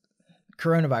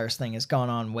coronavirus thing has gone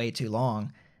on way too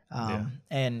long.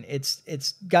 And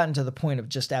it's gotten to the point of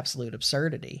just absolute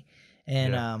absurdity.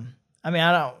 And, I mean,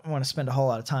 I don't want to spend a whole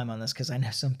lot of time on this because I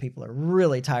know some people are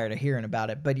really tired of hearing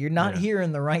about it, but you're not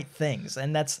hearing the right things.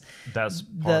 And that's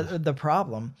the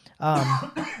problem.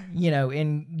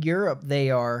 In Europe, they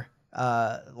are,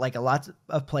 like a lot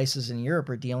of places in Europe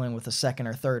are dealing with a second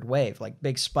or third wave, like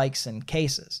big spikes in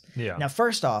cases. Yeah. Now,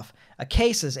 first off, a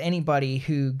case is anybody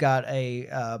who got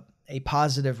a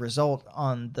positive result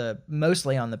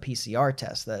mostly on the PCR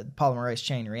test, the polymerase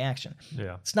chain reaction.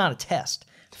 Yeah. It's not a test.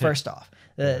 First off,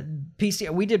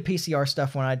 we did PCR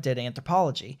stuff when I did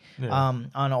anthropology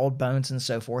on old bones and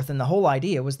so forth. And the whole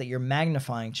idea was that you're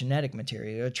magnifying genetic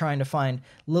material. You're trying to find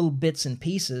little bits and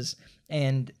pieces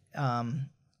and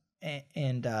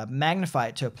magnify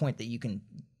it to a point that you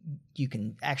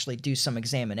can actually do some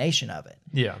examination of it.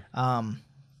 Yeah.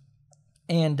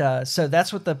 So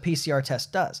that's what the PCR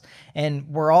test does. And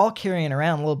we're all carrying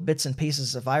around little bits and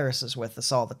pieces of viruses with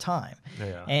us all the time.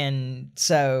 Yeah. And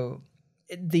so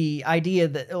the idea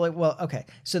that,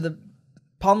 so the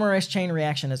polymerase chain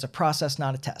reaction is a process,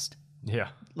 not a test. Yeah.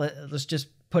 Let's just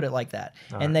put it like that.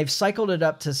 And they've cycled it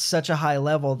up to such a high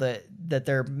level that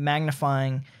they're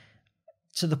magnifying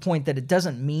to the point that it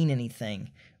doesn't mean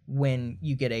anything when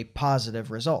you get a positive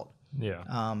result.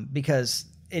 Yeah. Because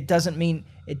it doesn't mean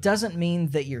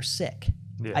that you're sick.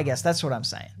 Yeah. I guess that's what I'm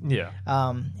saying. Yeah.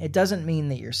 It doesn't mean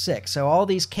that you're sick. So all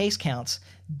these case counts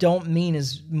don't mean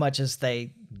as much as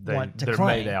they want to claim. They're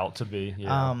made out to be.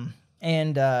 Yeah.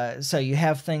 So you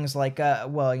have things like,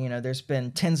 there's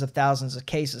been tens of thousands of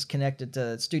cases connected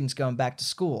to students going back to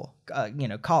school,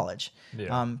 college,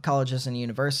 colleges and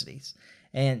universities,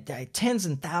 and tens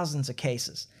and thousands of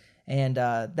cases. And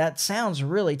that sounds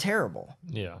really terrible.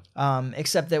 Yeah.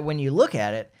 Except that when you look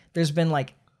at it,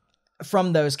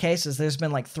 from those cases, there's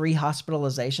been like 3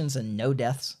 hospitalizations and no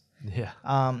deaths. Yeah.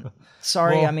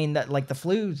 Sorry, I mean, that like the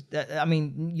flu,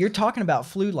 you're talking about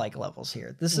flu-like levels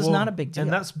here. This is not a big deal.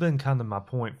 And that's been kind of my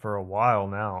point for a while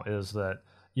now, is that,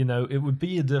 it would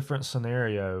be a different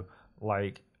scenario,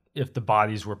 like if the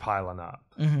bodies were piling up.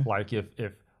 Mm-hmm. Like if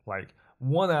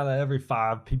 1 out of every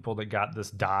 5 people that got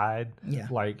this died,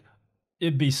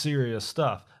 it'd be serious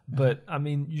stuff. But I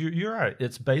mean, you're right.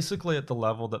 It's basically at the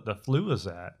level that the flu is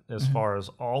at, as far as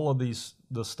all of this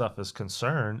stuff is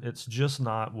concerned. It's just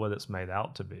not what it's made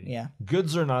out to be. Yeah,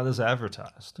 goods are not as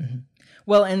advertised. Mm-hmm.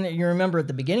 Well, and you remember at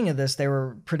the beginning of this, they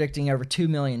were predicting over 2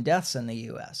 million deaths in the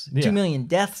U.S. Yeah. 2 million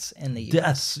deaths in the U.S.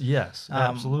 Deaths, yes,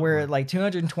 absolutely. We're at like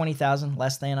 220,000,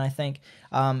 less than, I think.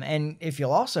 And if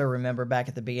you'll also remember back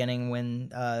at the beginning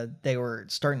when they were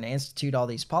starting to institute all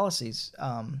these policies.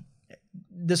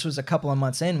 This was a couple of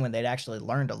months in when they'd actually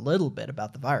learned a little bit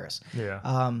about the virus.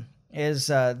 Yeah. Is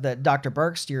that Dr.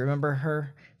 Birx? Do you remember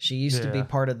her? She used to be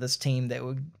part of this team that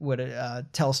would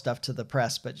tell stuff to the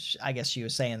press, but I guess she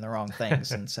was saying the wrong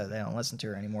things, and so they don't listen to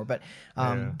her anymore. But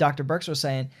Dr. Birx was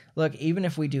saying, look, even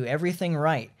if we do everything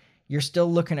right, you're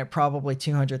still looking at probably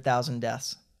 200,000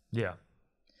 deaths. Yeah.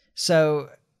 So,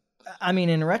 I mean,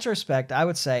 in retrospect, I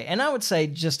would say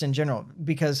just in general,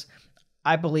 because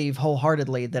I believe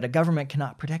wholeheartedly that a government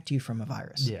cannot protect you from a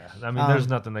virus. Yeah, I mean, there's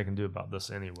nothing they can do about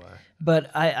this anyway.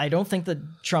 But I don't think that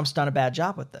Trump's done a bad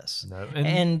job with this. No,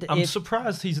 and I'm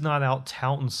surprised he's not out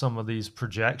touting some of these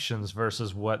projections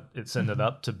versus what it's ended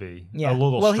up to be. Yeah. A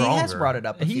little stronger. Well, he has brought it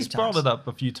up a few times. He's brought it up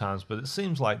a few times, but it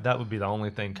seems like that would be the only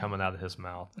thing coming out of his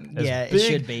mouth. It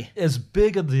should be. As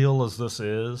big a deal as this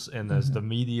is, and as the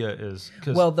media is.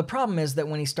 Well, the problem is that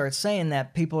when he starts saying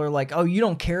that, people are like, oh, you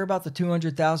don't care about the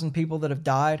 200,000 people that have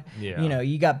died? Yeah.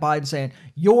 You got Biden saying,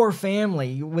 your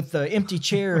family with the empty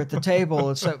chair at the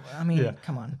table. So, I mean,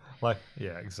 come on.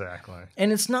 Exactly.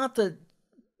 And it's not that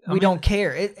we don't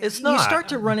care. It's not. You start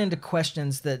to run into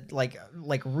questions that like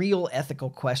real ethical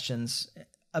questions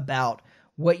about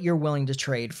what you're willing to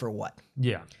trade for what.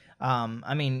 Yeah.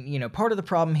 I mean, part of the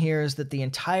problem here is that the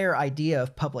entire idea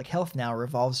of public health now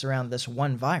revolves around this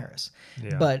one virus.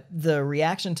 Yeah. But the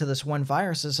reaction to this one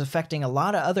virus is affecting a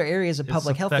lot of other areas of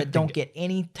public health that don't get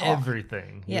any talk.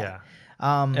 Everything. Yeah.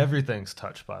 Everything's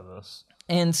touched by this.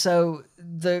 And so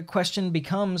the question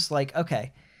becomes like,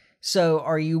 okay, so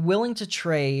are you willing to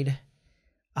trade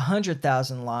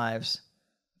 100,000 lives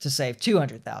to save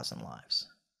 200,000 lives?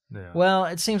 Yeah. Well,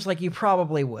 it seems like you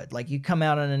probably would. Like, you come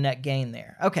out on a net gain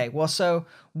there. Okay, well, so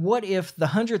what if the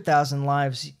 100,000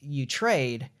 lives you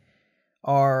trade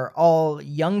are all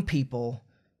young people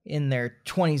in their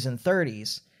 20s and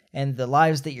 30s, and the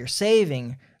lives that you're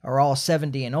saving are all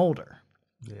 70 and older?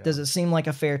 Yeah. Does it seem like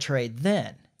a fair trade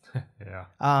then? Yeah.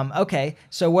 Okay,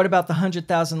 so what about the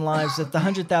 100,000 lives? If the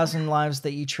 100,000 lives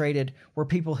that you traded were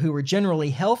people who were generally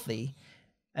healthy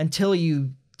until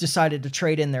you decided to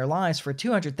trade in their lives for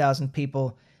 200,000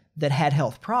 people that had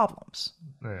health problems,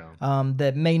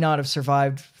 that may not have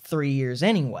survived 3 years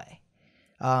anyway.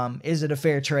 Is it a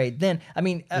fair trade then? I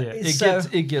mean,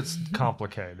 it gets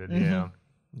complicated.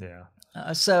 Mm-hmm.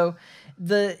 Yeah. So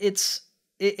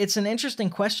it's an interesting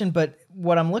question, but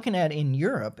what I'm looking at in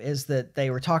Europe is that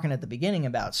they were talking at the beginning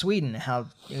about Sweden, how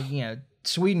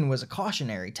Sweden was a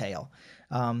cautionary tale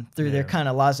through their kind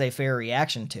of laissez-faire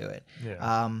reaction to it.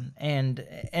 Yeah. And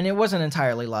it wasn't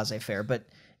entirely laissez-faire, but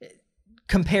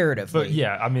comparatively. But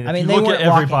yeah, I mean, they look weren't at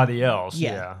everybody else,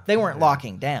 they weren't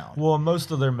locking down. Well,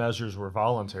 most of their measures were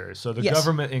voluntary. So the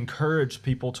government encouraged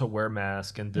people to wear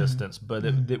masks and distance, but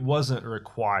it wasn't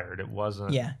required. It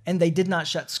wasn't. Yeah, and they did not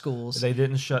shut schools. They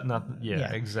didn't shut nothing.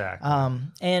 Yeah, exactly.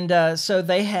 So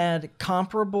they had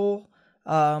comparable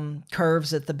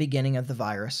curves at the beginning of the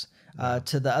virus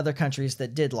to the other countries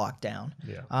that did lock down,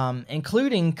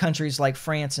 including countries like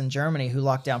France and Germany, who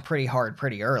locked down pretty hard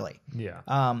pretty early. Yeah.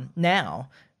 Now,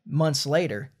 months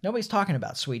later, nobody's talking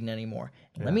about Sweden anymore.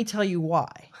 And let me tell you why.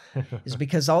 Is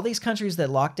because all these countries that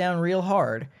locked down real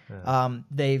hard,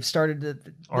 they've started to...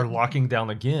 Are locking down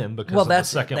again because of the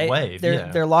second wave.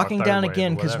 They're locking down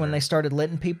again because when they started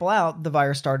letting people out, the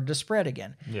virus started to spread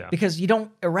again. Yeah. Because you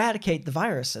don't eradicate the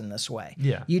virus in this way.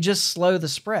 Yeah. You just slow the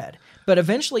spread. But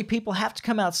eventually people have to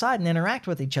come outside and interact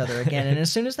with each other again. And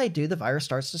as soon as they do, the virus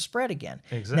starts to spread again.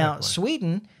 Exactly. Now,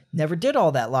 Sweden never did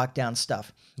all that lockdown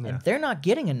stuff. And they're not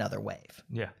getting another wave.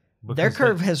 Yeah. Their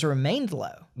curve has remained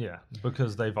low. Yeah,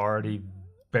 because they've already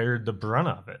bared the brunt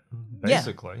of it,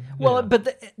 basically. Yeah. Well,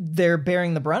 but they're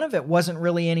bearing the brunt of it wasn't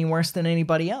really any worse than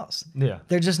anybody else. Yeah.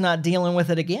 They're just not dealing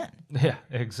with it again. Yeah,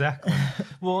 exactly.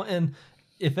 Well, and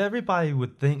if everybody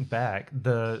would think back,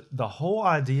 the whole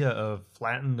idea of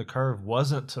flatten the curve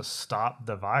wasn't to stop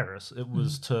the virus. It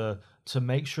was to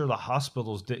make sure the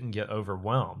hospitals didn't get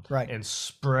overwhelmed. Right. And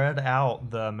spread out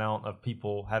the amount of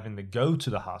people having to go to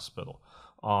the hospital.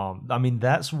 I mean,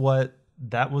 that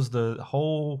was the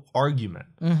whole argument.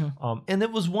 And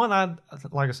it was one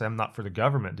like I said, I'm not for the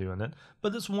government doing it,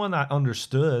 but it's one I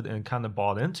understood and kind of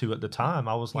bought into at the time.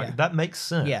 I was like, that makes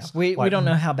sense. Yeah, we don't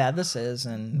know how bad this is,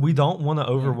 and we don't want to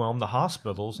overwhelm the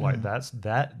hospitals. Like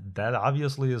that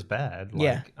obviously is bad.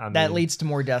 Like, that leads to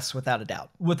more deaths without a doubt.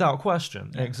 Without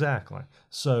question. Exactly.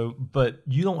 So, but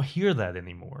you don't hear that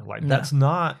anymore. Like that's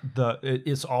not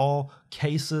it's all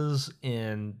cases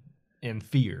in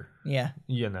fear. Yeah.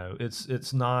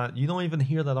 It's not, you don't even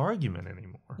hear that argument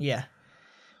anymore. Yeah.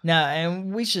 Now,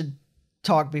 and we should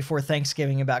talk before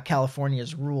Thanksgiving about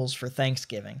California's rules for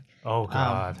Thanksgiving. Oh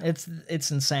God.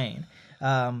 It's insane.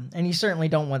 And you certainly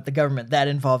don't want the government that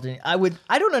involved in it.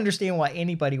 I don't understand why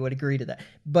anybody would agree to that.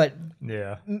 But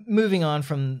moving on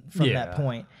from that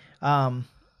point, the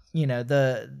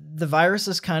virus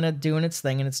is kind of doing its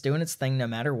thing, and it's doing its thing no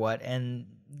matter what. And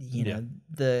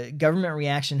the government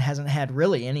reaction hasn't had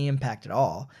really any impact at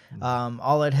all.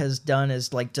 All it has done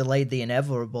is like delayed the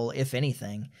inevitable, if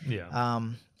anything. Yeah.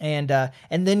 And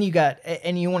then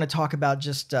you want to talk about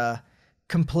just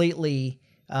completely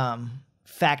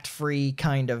fact-free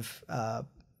kind of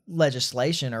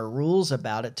legislation or rules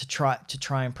about it to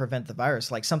try and prevent the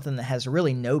virus, like something that has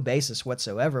really no basis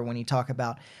whatsoever. When you talk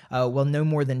about no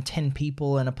more than 10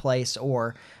 people in a place,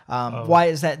 or why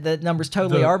is that the number's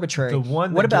totally arbitrary? The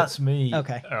one that gets me,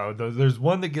 there's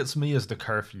one that gets me is the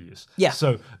curfews. Yeah.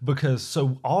 So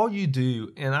all you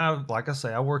do, and like I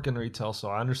say, I work in retail, so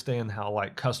I understand how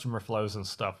like customer flows and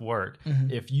stuff work.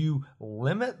 If you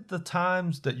limit the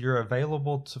times that you're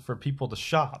available for people to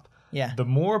shop, Yeah. the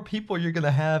more people you're going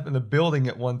to have in a building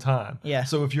at one time. Yeah.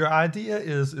 So if your idea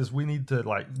is we need to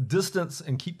like distance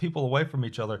and keep people away from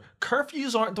each other,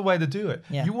 curfews aren't the way to do it.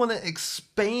 Yeah. You want to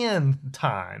expand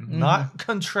time, not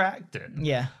contract it.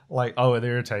 Yeah. Like, oh, it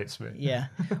irritates me. Yeah.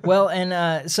 Well,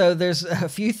 and so there's a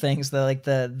few things that like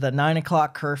the 9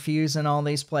 o'clock curfews in all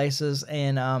these places,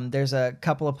 and there's a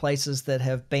couple of places that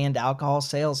have banned alcohol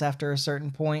sales after a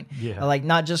certain point. Yeah. Like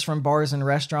not just from bars and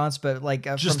restaurants, but like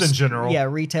Just from in general. Yeah,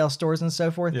 retail stores and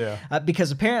so forth. Yeah.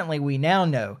 Because apparently we now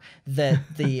know that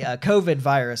the COVID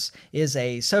virus is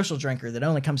a social drinker that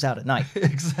only comes out at night.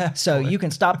 Exactly. So you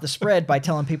can stop the spread by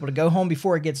telling people to go home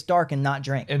before it gets dark and not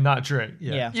drink. And not drink.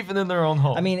 Yeah. Yeah. Even in their own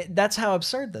home. I mean, that's how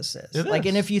absurd this is. It like, is.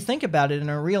 and if you think about it in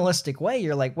a realistic way,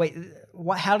 you're like, wait,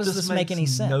 how does this make makes any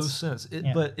sense? No sense.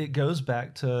 But it goes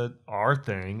back to our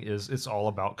thing is it's all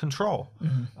about control.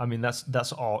 I mean,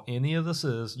 that's all any of this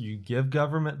is. You give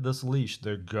government this leash,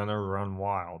 they're gonna run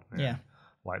wild, man. Yeah.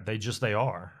 Like they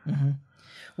are.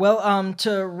 Well,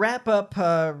 to wrap up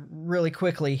really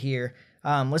quickly here,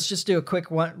 let's just do a quick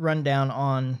rundown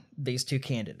on these two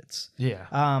candidates. Yeah.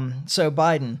 So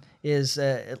Biden is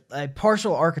a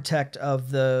partial architect of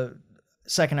the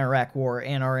Second Iraq War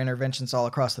and our interventions all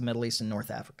across the Middle East and North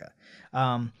Africa.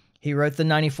 He wrote the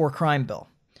 94 crime bill.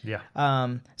 Yeah.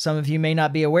 Some of you may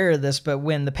not be aware of this, but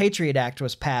when the Patriot Act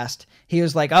was passed, he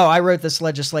was like, oh, I wrote this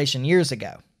legislation years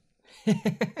ago.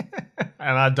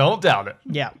 And I don't doubt it.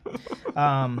 Yeah.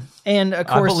 And of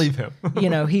course, I believe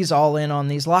him. He's all in on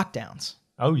these lockdowns.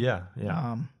 Oh yeah,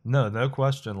 yeah. No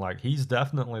question. Like he's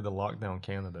definitely the lockdown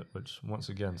candidate, which once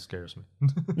again scares me.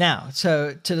 Now,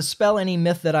 so to dispel any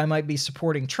myth that I might be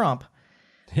supporting Trump,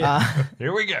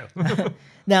 here we go.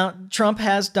 now Trump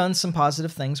has done some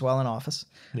positive things while in office.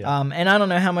 Yeah. And I don't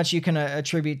know how much you can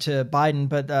attribute to Biden,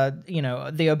 but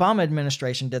the Obama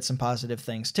administration did some positive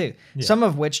things too. Yeah. Some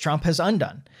of which Trump has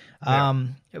undone.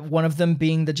 One of them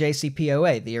being the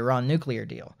JCPOA, the Iran nuclear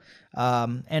deal.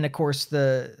 And of course,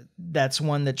 that's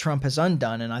one that Trump has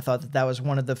undone, and I thought that was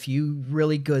one of the few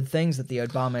really good things that the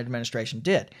Obama administration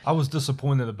did. I was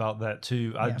disappointed about that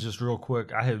too. I just real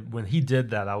quick, when he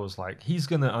did that, I was like, he's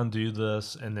going to undo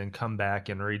this and then come back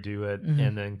and redo it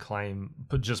and then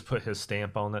put his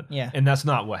stamp on it. Yeah. And that's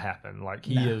not what happened. Like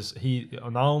he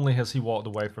not only has he walked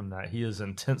away from that, he has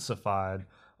intensified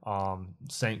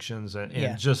sanctions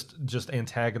and just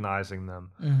antagonizing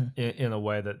them in a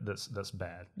way that's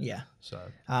bad. Yeah. So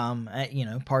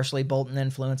partially Bolton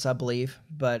influence, I believe,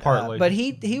 but Partly. but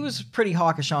he was pretty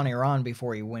hawkish on Iran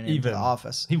before he went into the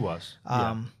office. He was.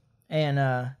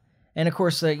 And of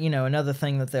course, another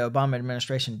thing that the Obama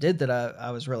administration did that I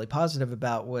was really positive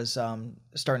about was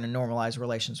starting to normalize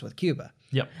relations with Cuba.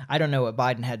 Yep. I don't know what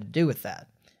Biden had to do with that,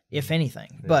 if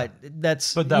anything, but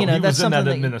that's he that's was in something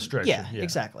that administration. Yeah,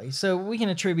 exactly. So we can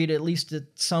attribute at least to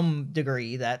some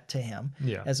degree that to him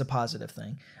as a positive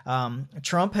thing.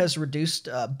 Trump has reduced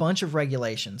a bunch of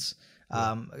regulations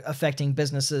affecting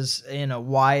businesses in a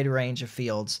wide range of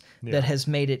fields that has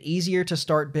made it easier to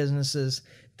start businesses,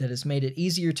 that has made it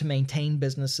easier to maintain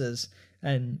businesses,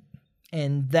 and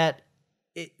that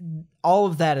all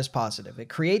of that is positive. It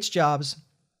creates jobs.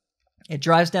 It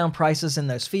drives down prices in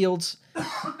those fields.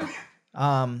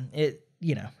 It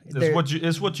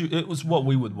was what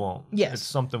we would want. Yes. It's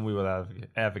something we would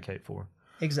advocate for.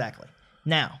 Exactly.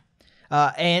 Now,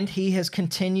 and he has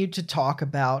continued to talk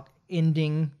about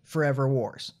ending forever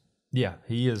wars. Yeah,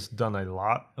 he has done a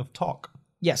lot of talk.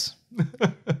 Yes.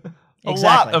 A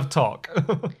lot of talk.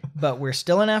 But we're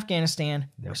still in Afghanistan.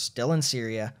 Yep. We're still in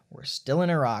Syria. We're still in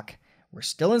Iraq. We're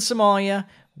still in Somalia.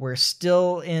 We're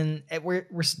still in.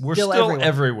 We're still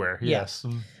everywhere. Yes.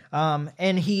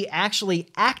 And he actually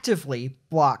actively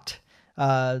blocked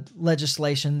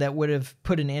legislation that would have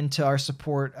put an end to our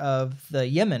support of the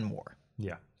Yemen war.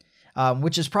 Yeah.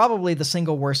 Which is probably the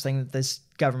single worst thing that this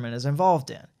government is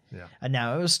involved in. Yeah. And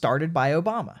now it was started by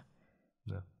Obama.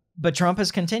 Yeah. But Trump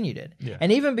has continued it. Yeah.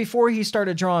 And even before he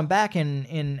started drawing back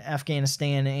in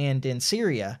Afghanistan and in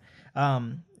Syria,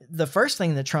 the first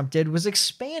thing that Trump did was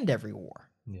expand every war.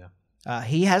 Yeah.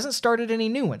 He hasn't started any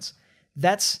new ones.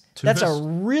 That's a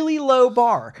really low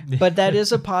bar, but that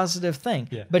is a positive thing.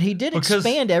 Yeah. But he did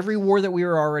expand every war that we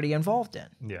were already involved in.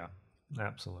 Yeah,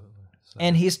 absolutely. So.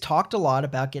 And he's talked a lot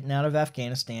about getting out of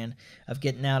Afghanistan, of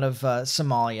getting out of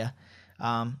Somalia.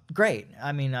 Great.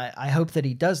 I mean, I hope that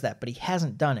he does that, but he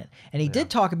hasn't done it. And he did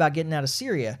talk about getting out of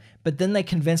Syria, but then they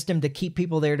convinced him to keep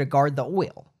people there to guard the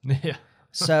oil. Yeah.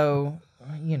 So,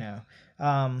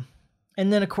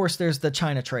 and then, of course, there's the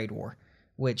China trade war,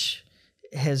 which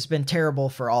has been terrible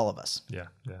for all of us. Yeah.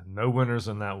 No winners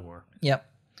in that war. Yep.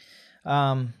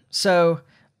 So,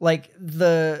 like,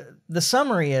 the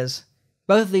summary is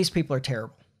Both of these people are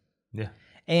terrible. Yeah.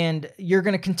 And you're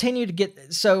going to continue to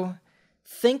get... So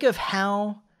think of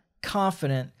how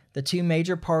confident the two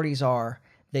major parties are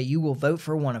that you will vote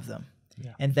for one of them.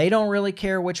 Yeah. And they don't really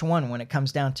care which one when it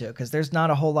comes down to it, because there's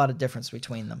not a whole lot of difference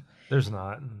between them. There's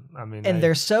not. I mean, And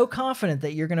they're so confident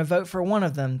that you're going to vote for one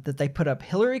of them that they put up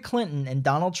Hillary Clinton and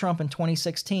Donald Trump in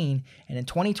 2016, and in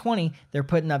 2020 they're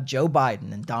putting up Joe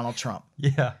Biden and Donald Trump.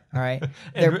 Yeah. All right.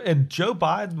 and Joe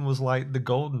Biden was like the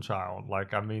golden child.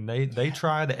 Like, I mean, they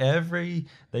tried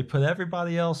they put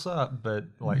everybody else up, but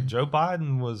like Joe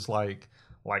Biden was like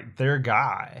their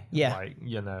guy. Yeah. Like,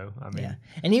 you know, I mean. Yeah.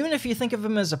 And even if you think of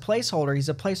him as a placeholder, he's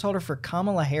a placeholder for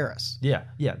Kamala Harris. Yeah.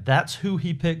 Yeah. That's who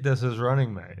he picked as his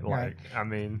running mate. Like, Right. I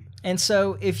mean. And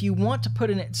so if you want to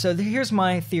put in it, so here's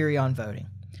my theory on voting.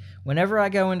 Whenever I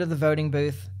go into the voting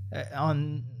booth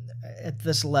at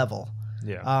this level,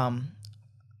 Yeah.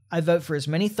 I vote for as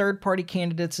many third-party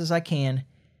candidates as I can,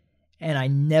 and I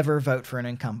never vote for an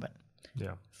incumbent.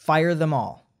 Yeah. Fire them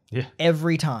all. Yeah.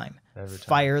 Every time.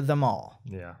 Fire them all.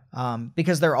 Yeah.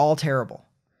 Because they're all terrible.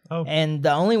 Oh. And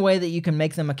the only way that you can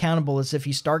make them accountable is if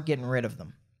you start getting rid of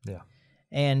them. Yeah.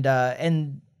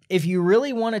 And if you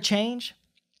really want to change,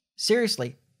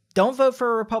 seriously, don't vote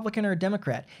for a Republican or a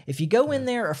Democrat. If you go in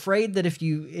there afraid that if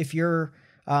you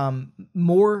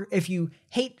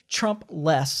hate Trump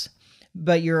less,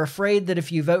 but you're afraid that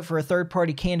if you vote for a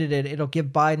third-party candidate, it'll give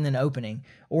Biden an opening,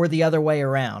 or the other way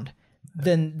around,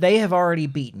 then they have already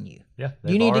beaten you. Yeah,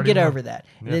 you need to get won. over that.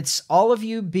 Yeah. It's all of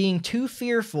you being too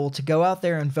fearful to go out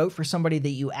there and vote for somebody that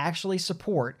you actually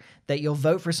support, that you'll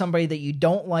vote for somebody that you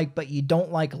don't like, but you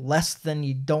don't like less than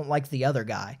you don't like the other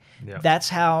guy. Yeah. That's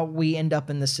how we end up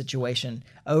in this situation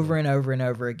over and over and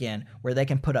over again, where they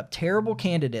can put up terrible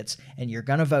candidates and you're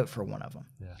going to vote for one of them.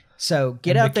 Yeah. So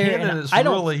get out there. And I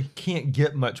really can't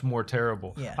get much more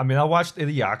terrible. Yeah. I mean, I watched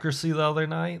Idiocracy the other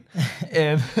night,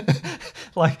 and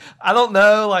like, I don't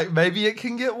know, like maybe it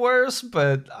can get worse,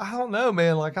 but I don't know,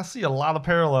 man. Like, I see a lot of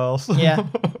parallels. Yeah,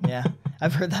 yeah.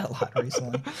 I've heard that a lot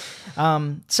recently.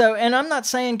 And I'm not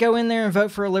saying go in there and vote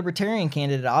for a libertarian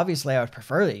candidate. Obviously, I would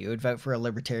prefer that you would vote for a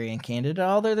libertarian candidate,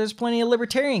 although there's plenty of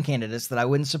libertarian candidates that I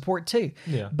wouldn't support too.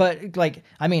 Yeah. But, like,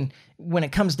 I mean, when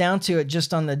it comes down to it,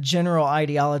 just on the general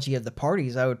ideology of the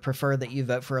parties, I would prefer that you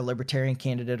vote for a libertarian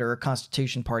candidate or a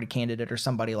Constitution Party candidate or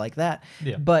somebody like that.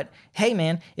 Yeah. But, hey,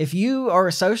 man, if you are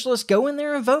a socialist, go in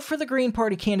there and vote for the Green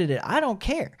Party candidate. I don't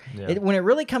care. Yeah. When it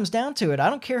really comes down to it, I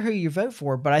don't care who you vote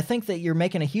for, but I think that you're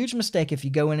making a huge mistake if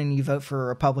you go in and you vote for a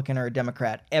Republican or a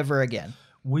Democrat ever again.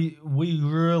 We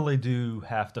really do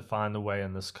have to find a way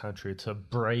in this country to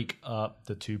break up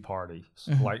the two parties.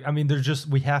 Mm-hmm. Like, I mean,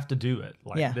 we have to do it.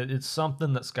 Like, Yeah. it's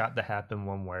something that's got to happen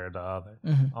one way or the other.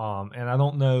 Mm-hmm. And I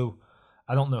don't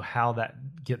know how that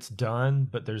gets done,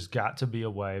 but there's got to be a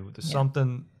way. There's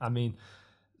something. I mean,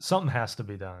 something has to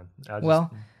be done.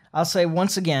 I'll say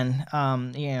once again,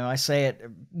 I say it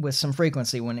with some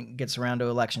frequency when it gets around to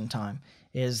election time,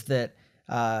 is that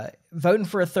voting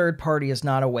for a third party is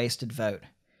not a wasted vote.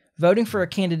 Voting for a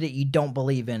candidate you don't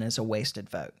believe in is a wasted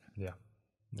vote. Yeah.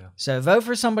 Yeah. So vote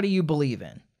for somebody you believe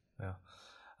in. Yeah.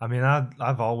 I mean,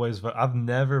 I've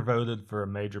never voted for a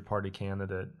major party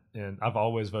candidate, and I've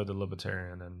always voted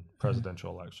Libertarian in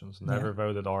presidential elections. Never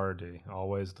voted RD,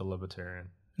 always the Libertarian.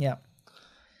 Yeah.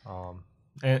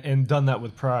 And done that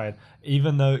with pride,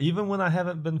 even when I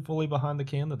haven't been fully behind the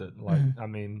candidate. Like, I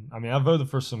mean, I voted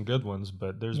for some good ones,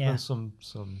 but there's been some.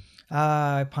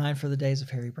 I pine for the days of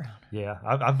Harry Brown. Yeah,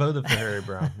 I voted for Harry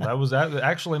Brown. That was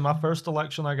actually my first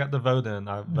election I got to vote in.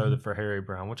 I voted for Harry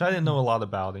Brown, which I didn't know a lot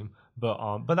about him,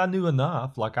 but I knew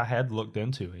enough. Like, I had looked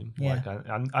into him. Yeah.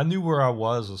 Like, I knew where I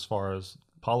was as far as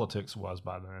politics was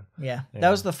by then. Yeah, that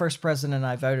was the first president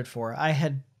I voted for. I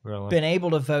had been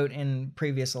able to vote in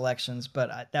previous elections,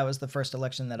 but that was the first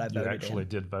election that I voted in. You actually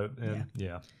did vote in?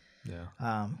 Yeah.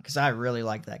 Because I really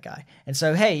like that guy. And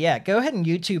so, hey, go ahead and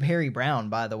YouTube Harry Brown,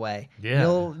 by the way.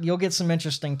 Yeah. You'll get some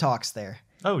interesting talks there.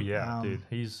 Oh, yeah, dude.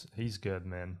 He's good,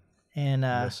 man. And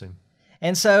miss him.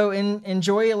 And so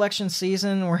enjoy election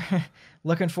season. We're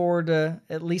looking forward to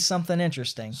at least something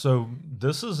interesting. So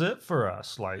this is it for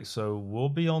us. So we'll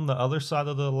be on the other side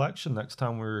of the election next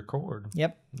time we record.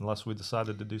 Yep. Unless we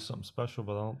decided to do something special,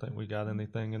 but I don't think we got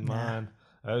anything in mind.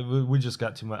 We just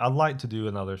got too much. I'd like to do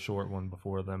another short one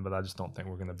before then, but I just don't think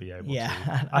we're going to be able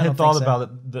to. I had thought about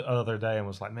it the other day and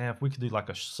was like, man, if we could do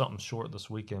like something short this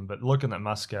weekend, but looking at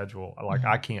my schedule, like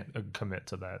I can't commit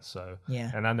to that. So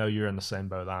and I know you're in the same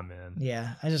boat I'm in.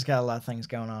 Yeah, I just got a lot of things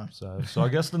going on. So I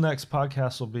guess the next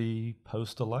podcast will be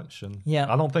post-election.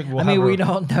 Yeah, I don't think we'll. we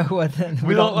don't know what. I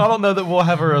don't know that we'll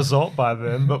have a result by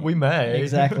then, but we may.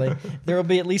 Exactly. There will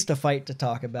be at least a fight to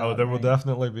talk about. Oh, there will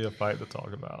definitely be a fight to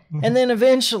talk about. And then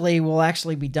eventually we'll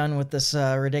actually be done with this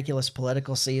ridiculous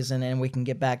political season, and we can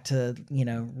get back to,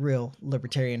 real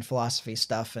libertarian philosophy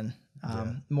stuff and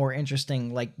more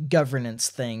interesting like governance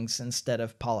things instead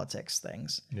of politics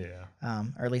things. Yeah.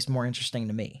 Or at least more interesting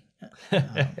to me.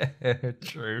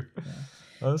 True. Yeah.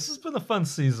 Well, this has been a fun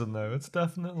season, though. It's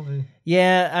definitely...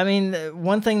 Yeah, I mean,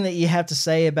 one thing that you have to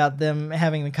say about them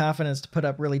having the confidence to put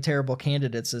up really terrible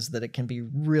candidates is that it can be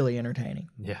really entertaining.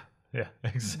 Yeah,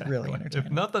 exactly. Really entertaining.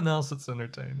 If nothing else, it's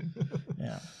entertaining.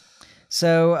 Yeah.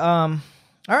 So, all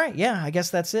right, yeah, I guess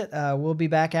that's it. We'll be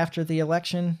back after the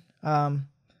election.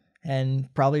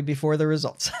 And probably before the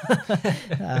results.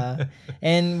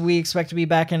 And we expect to be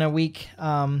back in a week.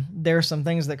 There are some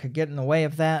things that could get in the way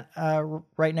of that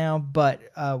right now, but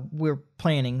we're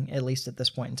planning, at least at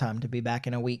this point in time, to be back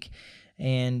in a week.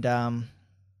 And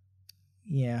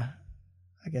yeah,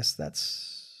 I guess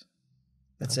that's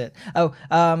it.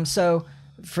 Oh, so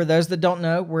for those that don't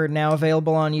know, we're now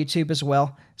available on YouTube as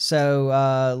well.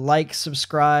 So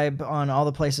subscribe on all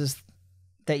the places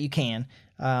that you can.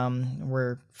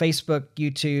 We're Facebook,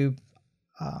 YouTube,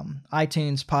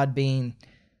 iTunes, Podbean.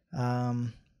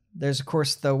 There's, of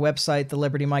course, the website,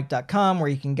 thelibertymike.com, where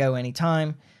you can go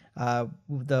anytime.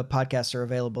 The podcasts are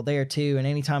available there, too. And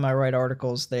anytime I write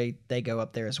articles, they go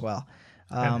up there as well.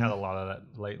 I haven't had a lot of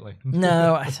that lately.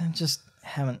 No, I just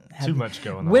haven't had too much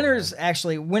going on.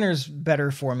 Winter's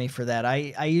better for me for that.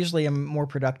 I usually am more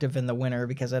productive in the winter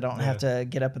because I don't have to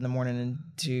get up in the morning and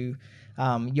do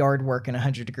yard work in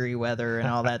 100-degree weather and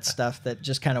all that stuff that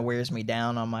just kind of wears me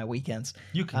down on my weekends.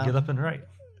 You can get up and write.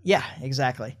 Yeah,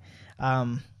 exactly.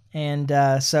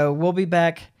 So we'll be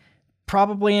back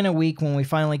probably in a week when we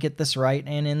finally get this right.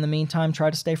 And in the meantime, try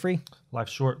to stay free.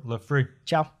 Life's short, live free.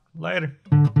 Ciao. Later.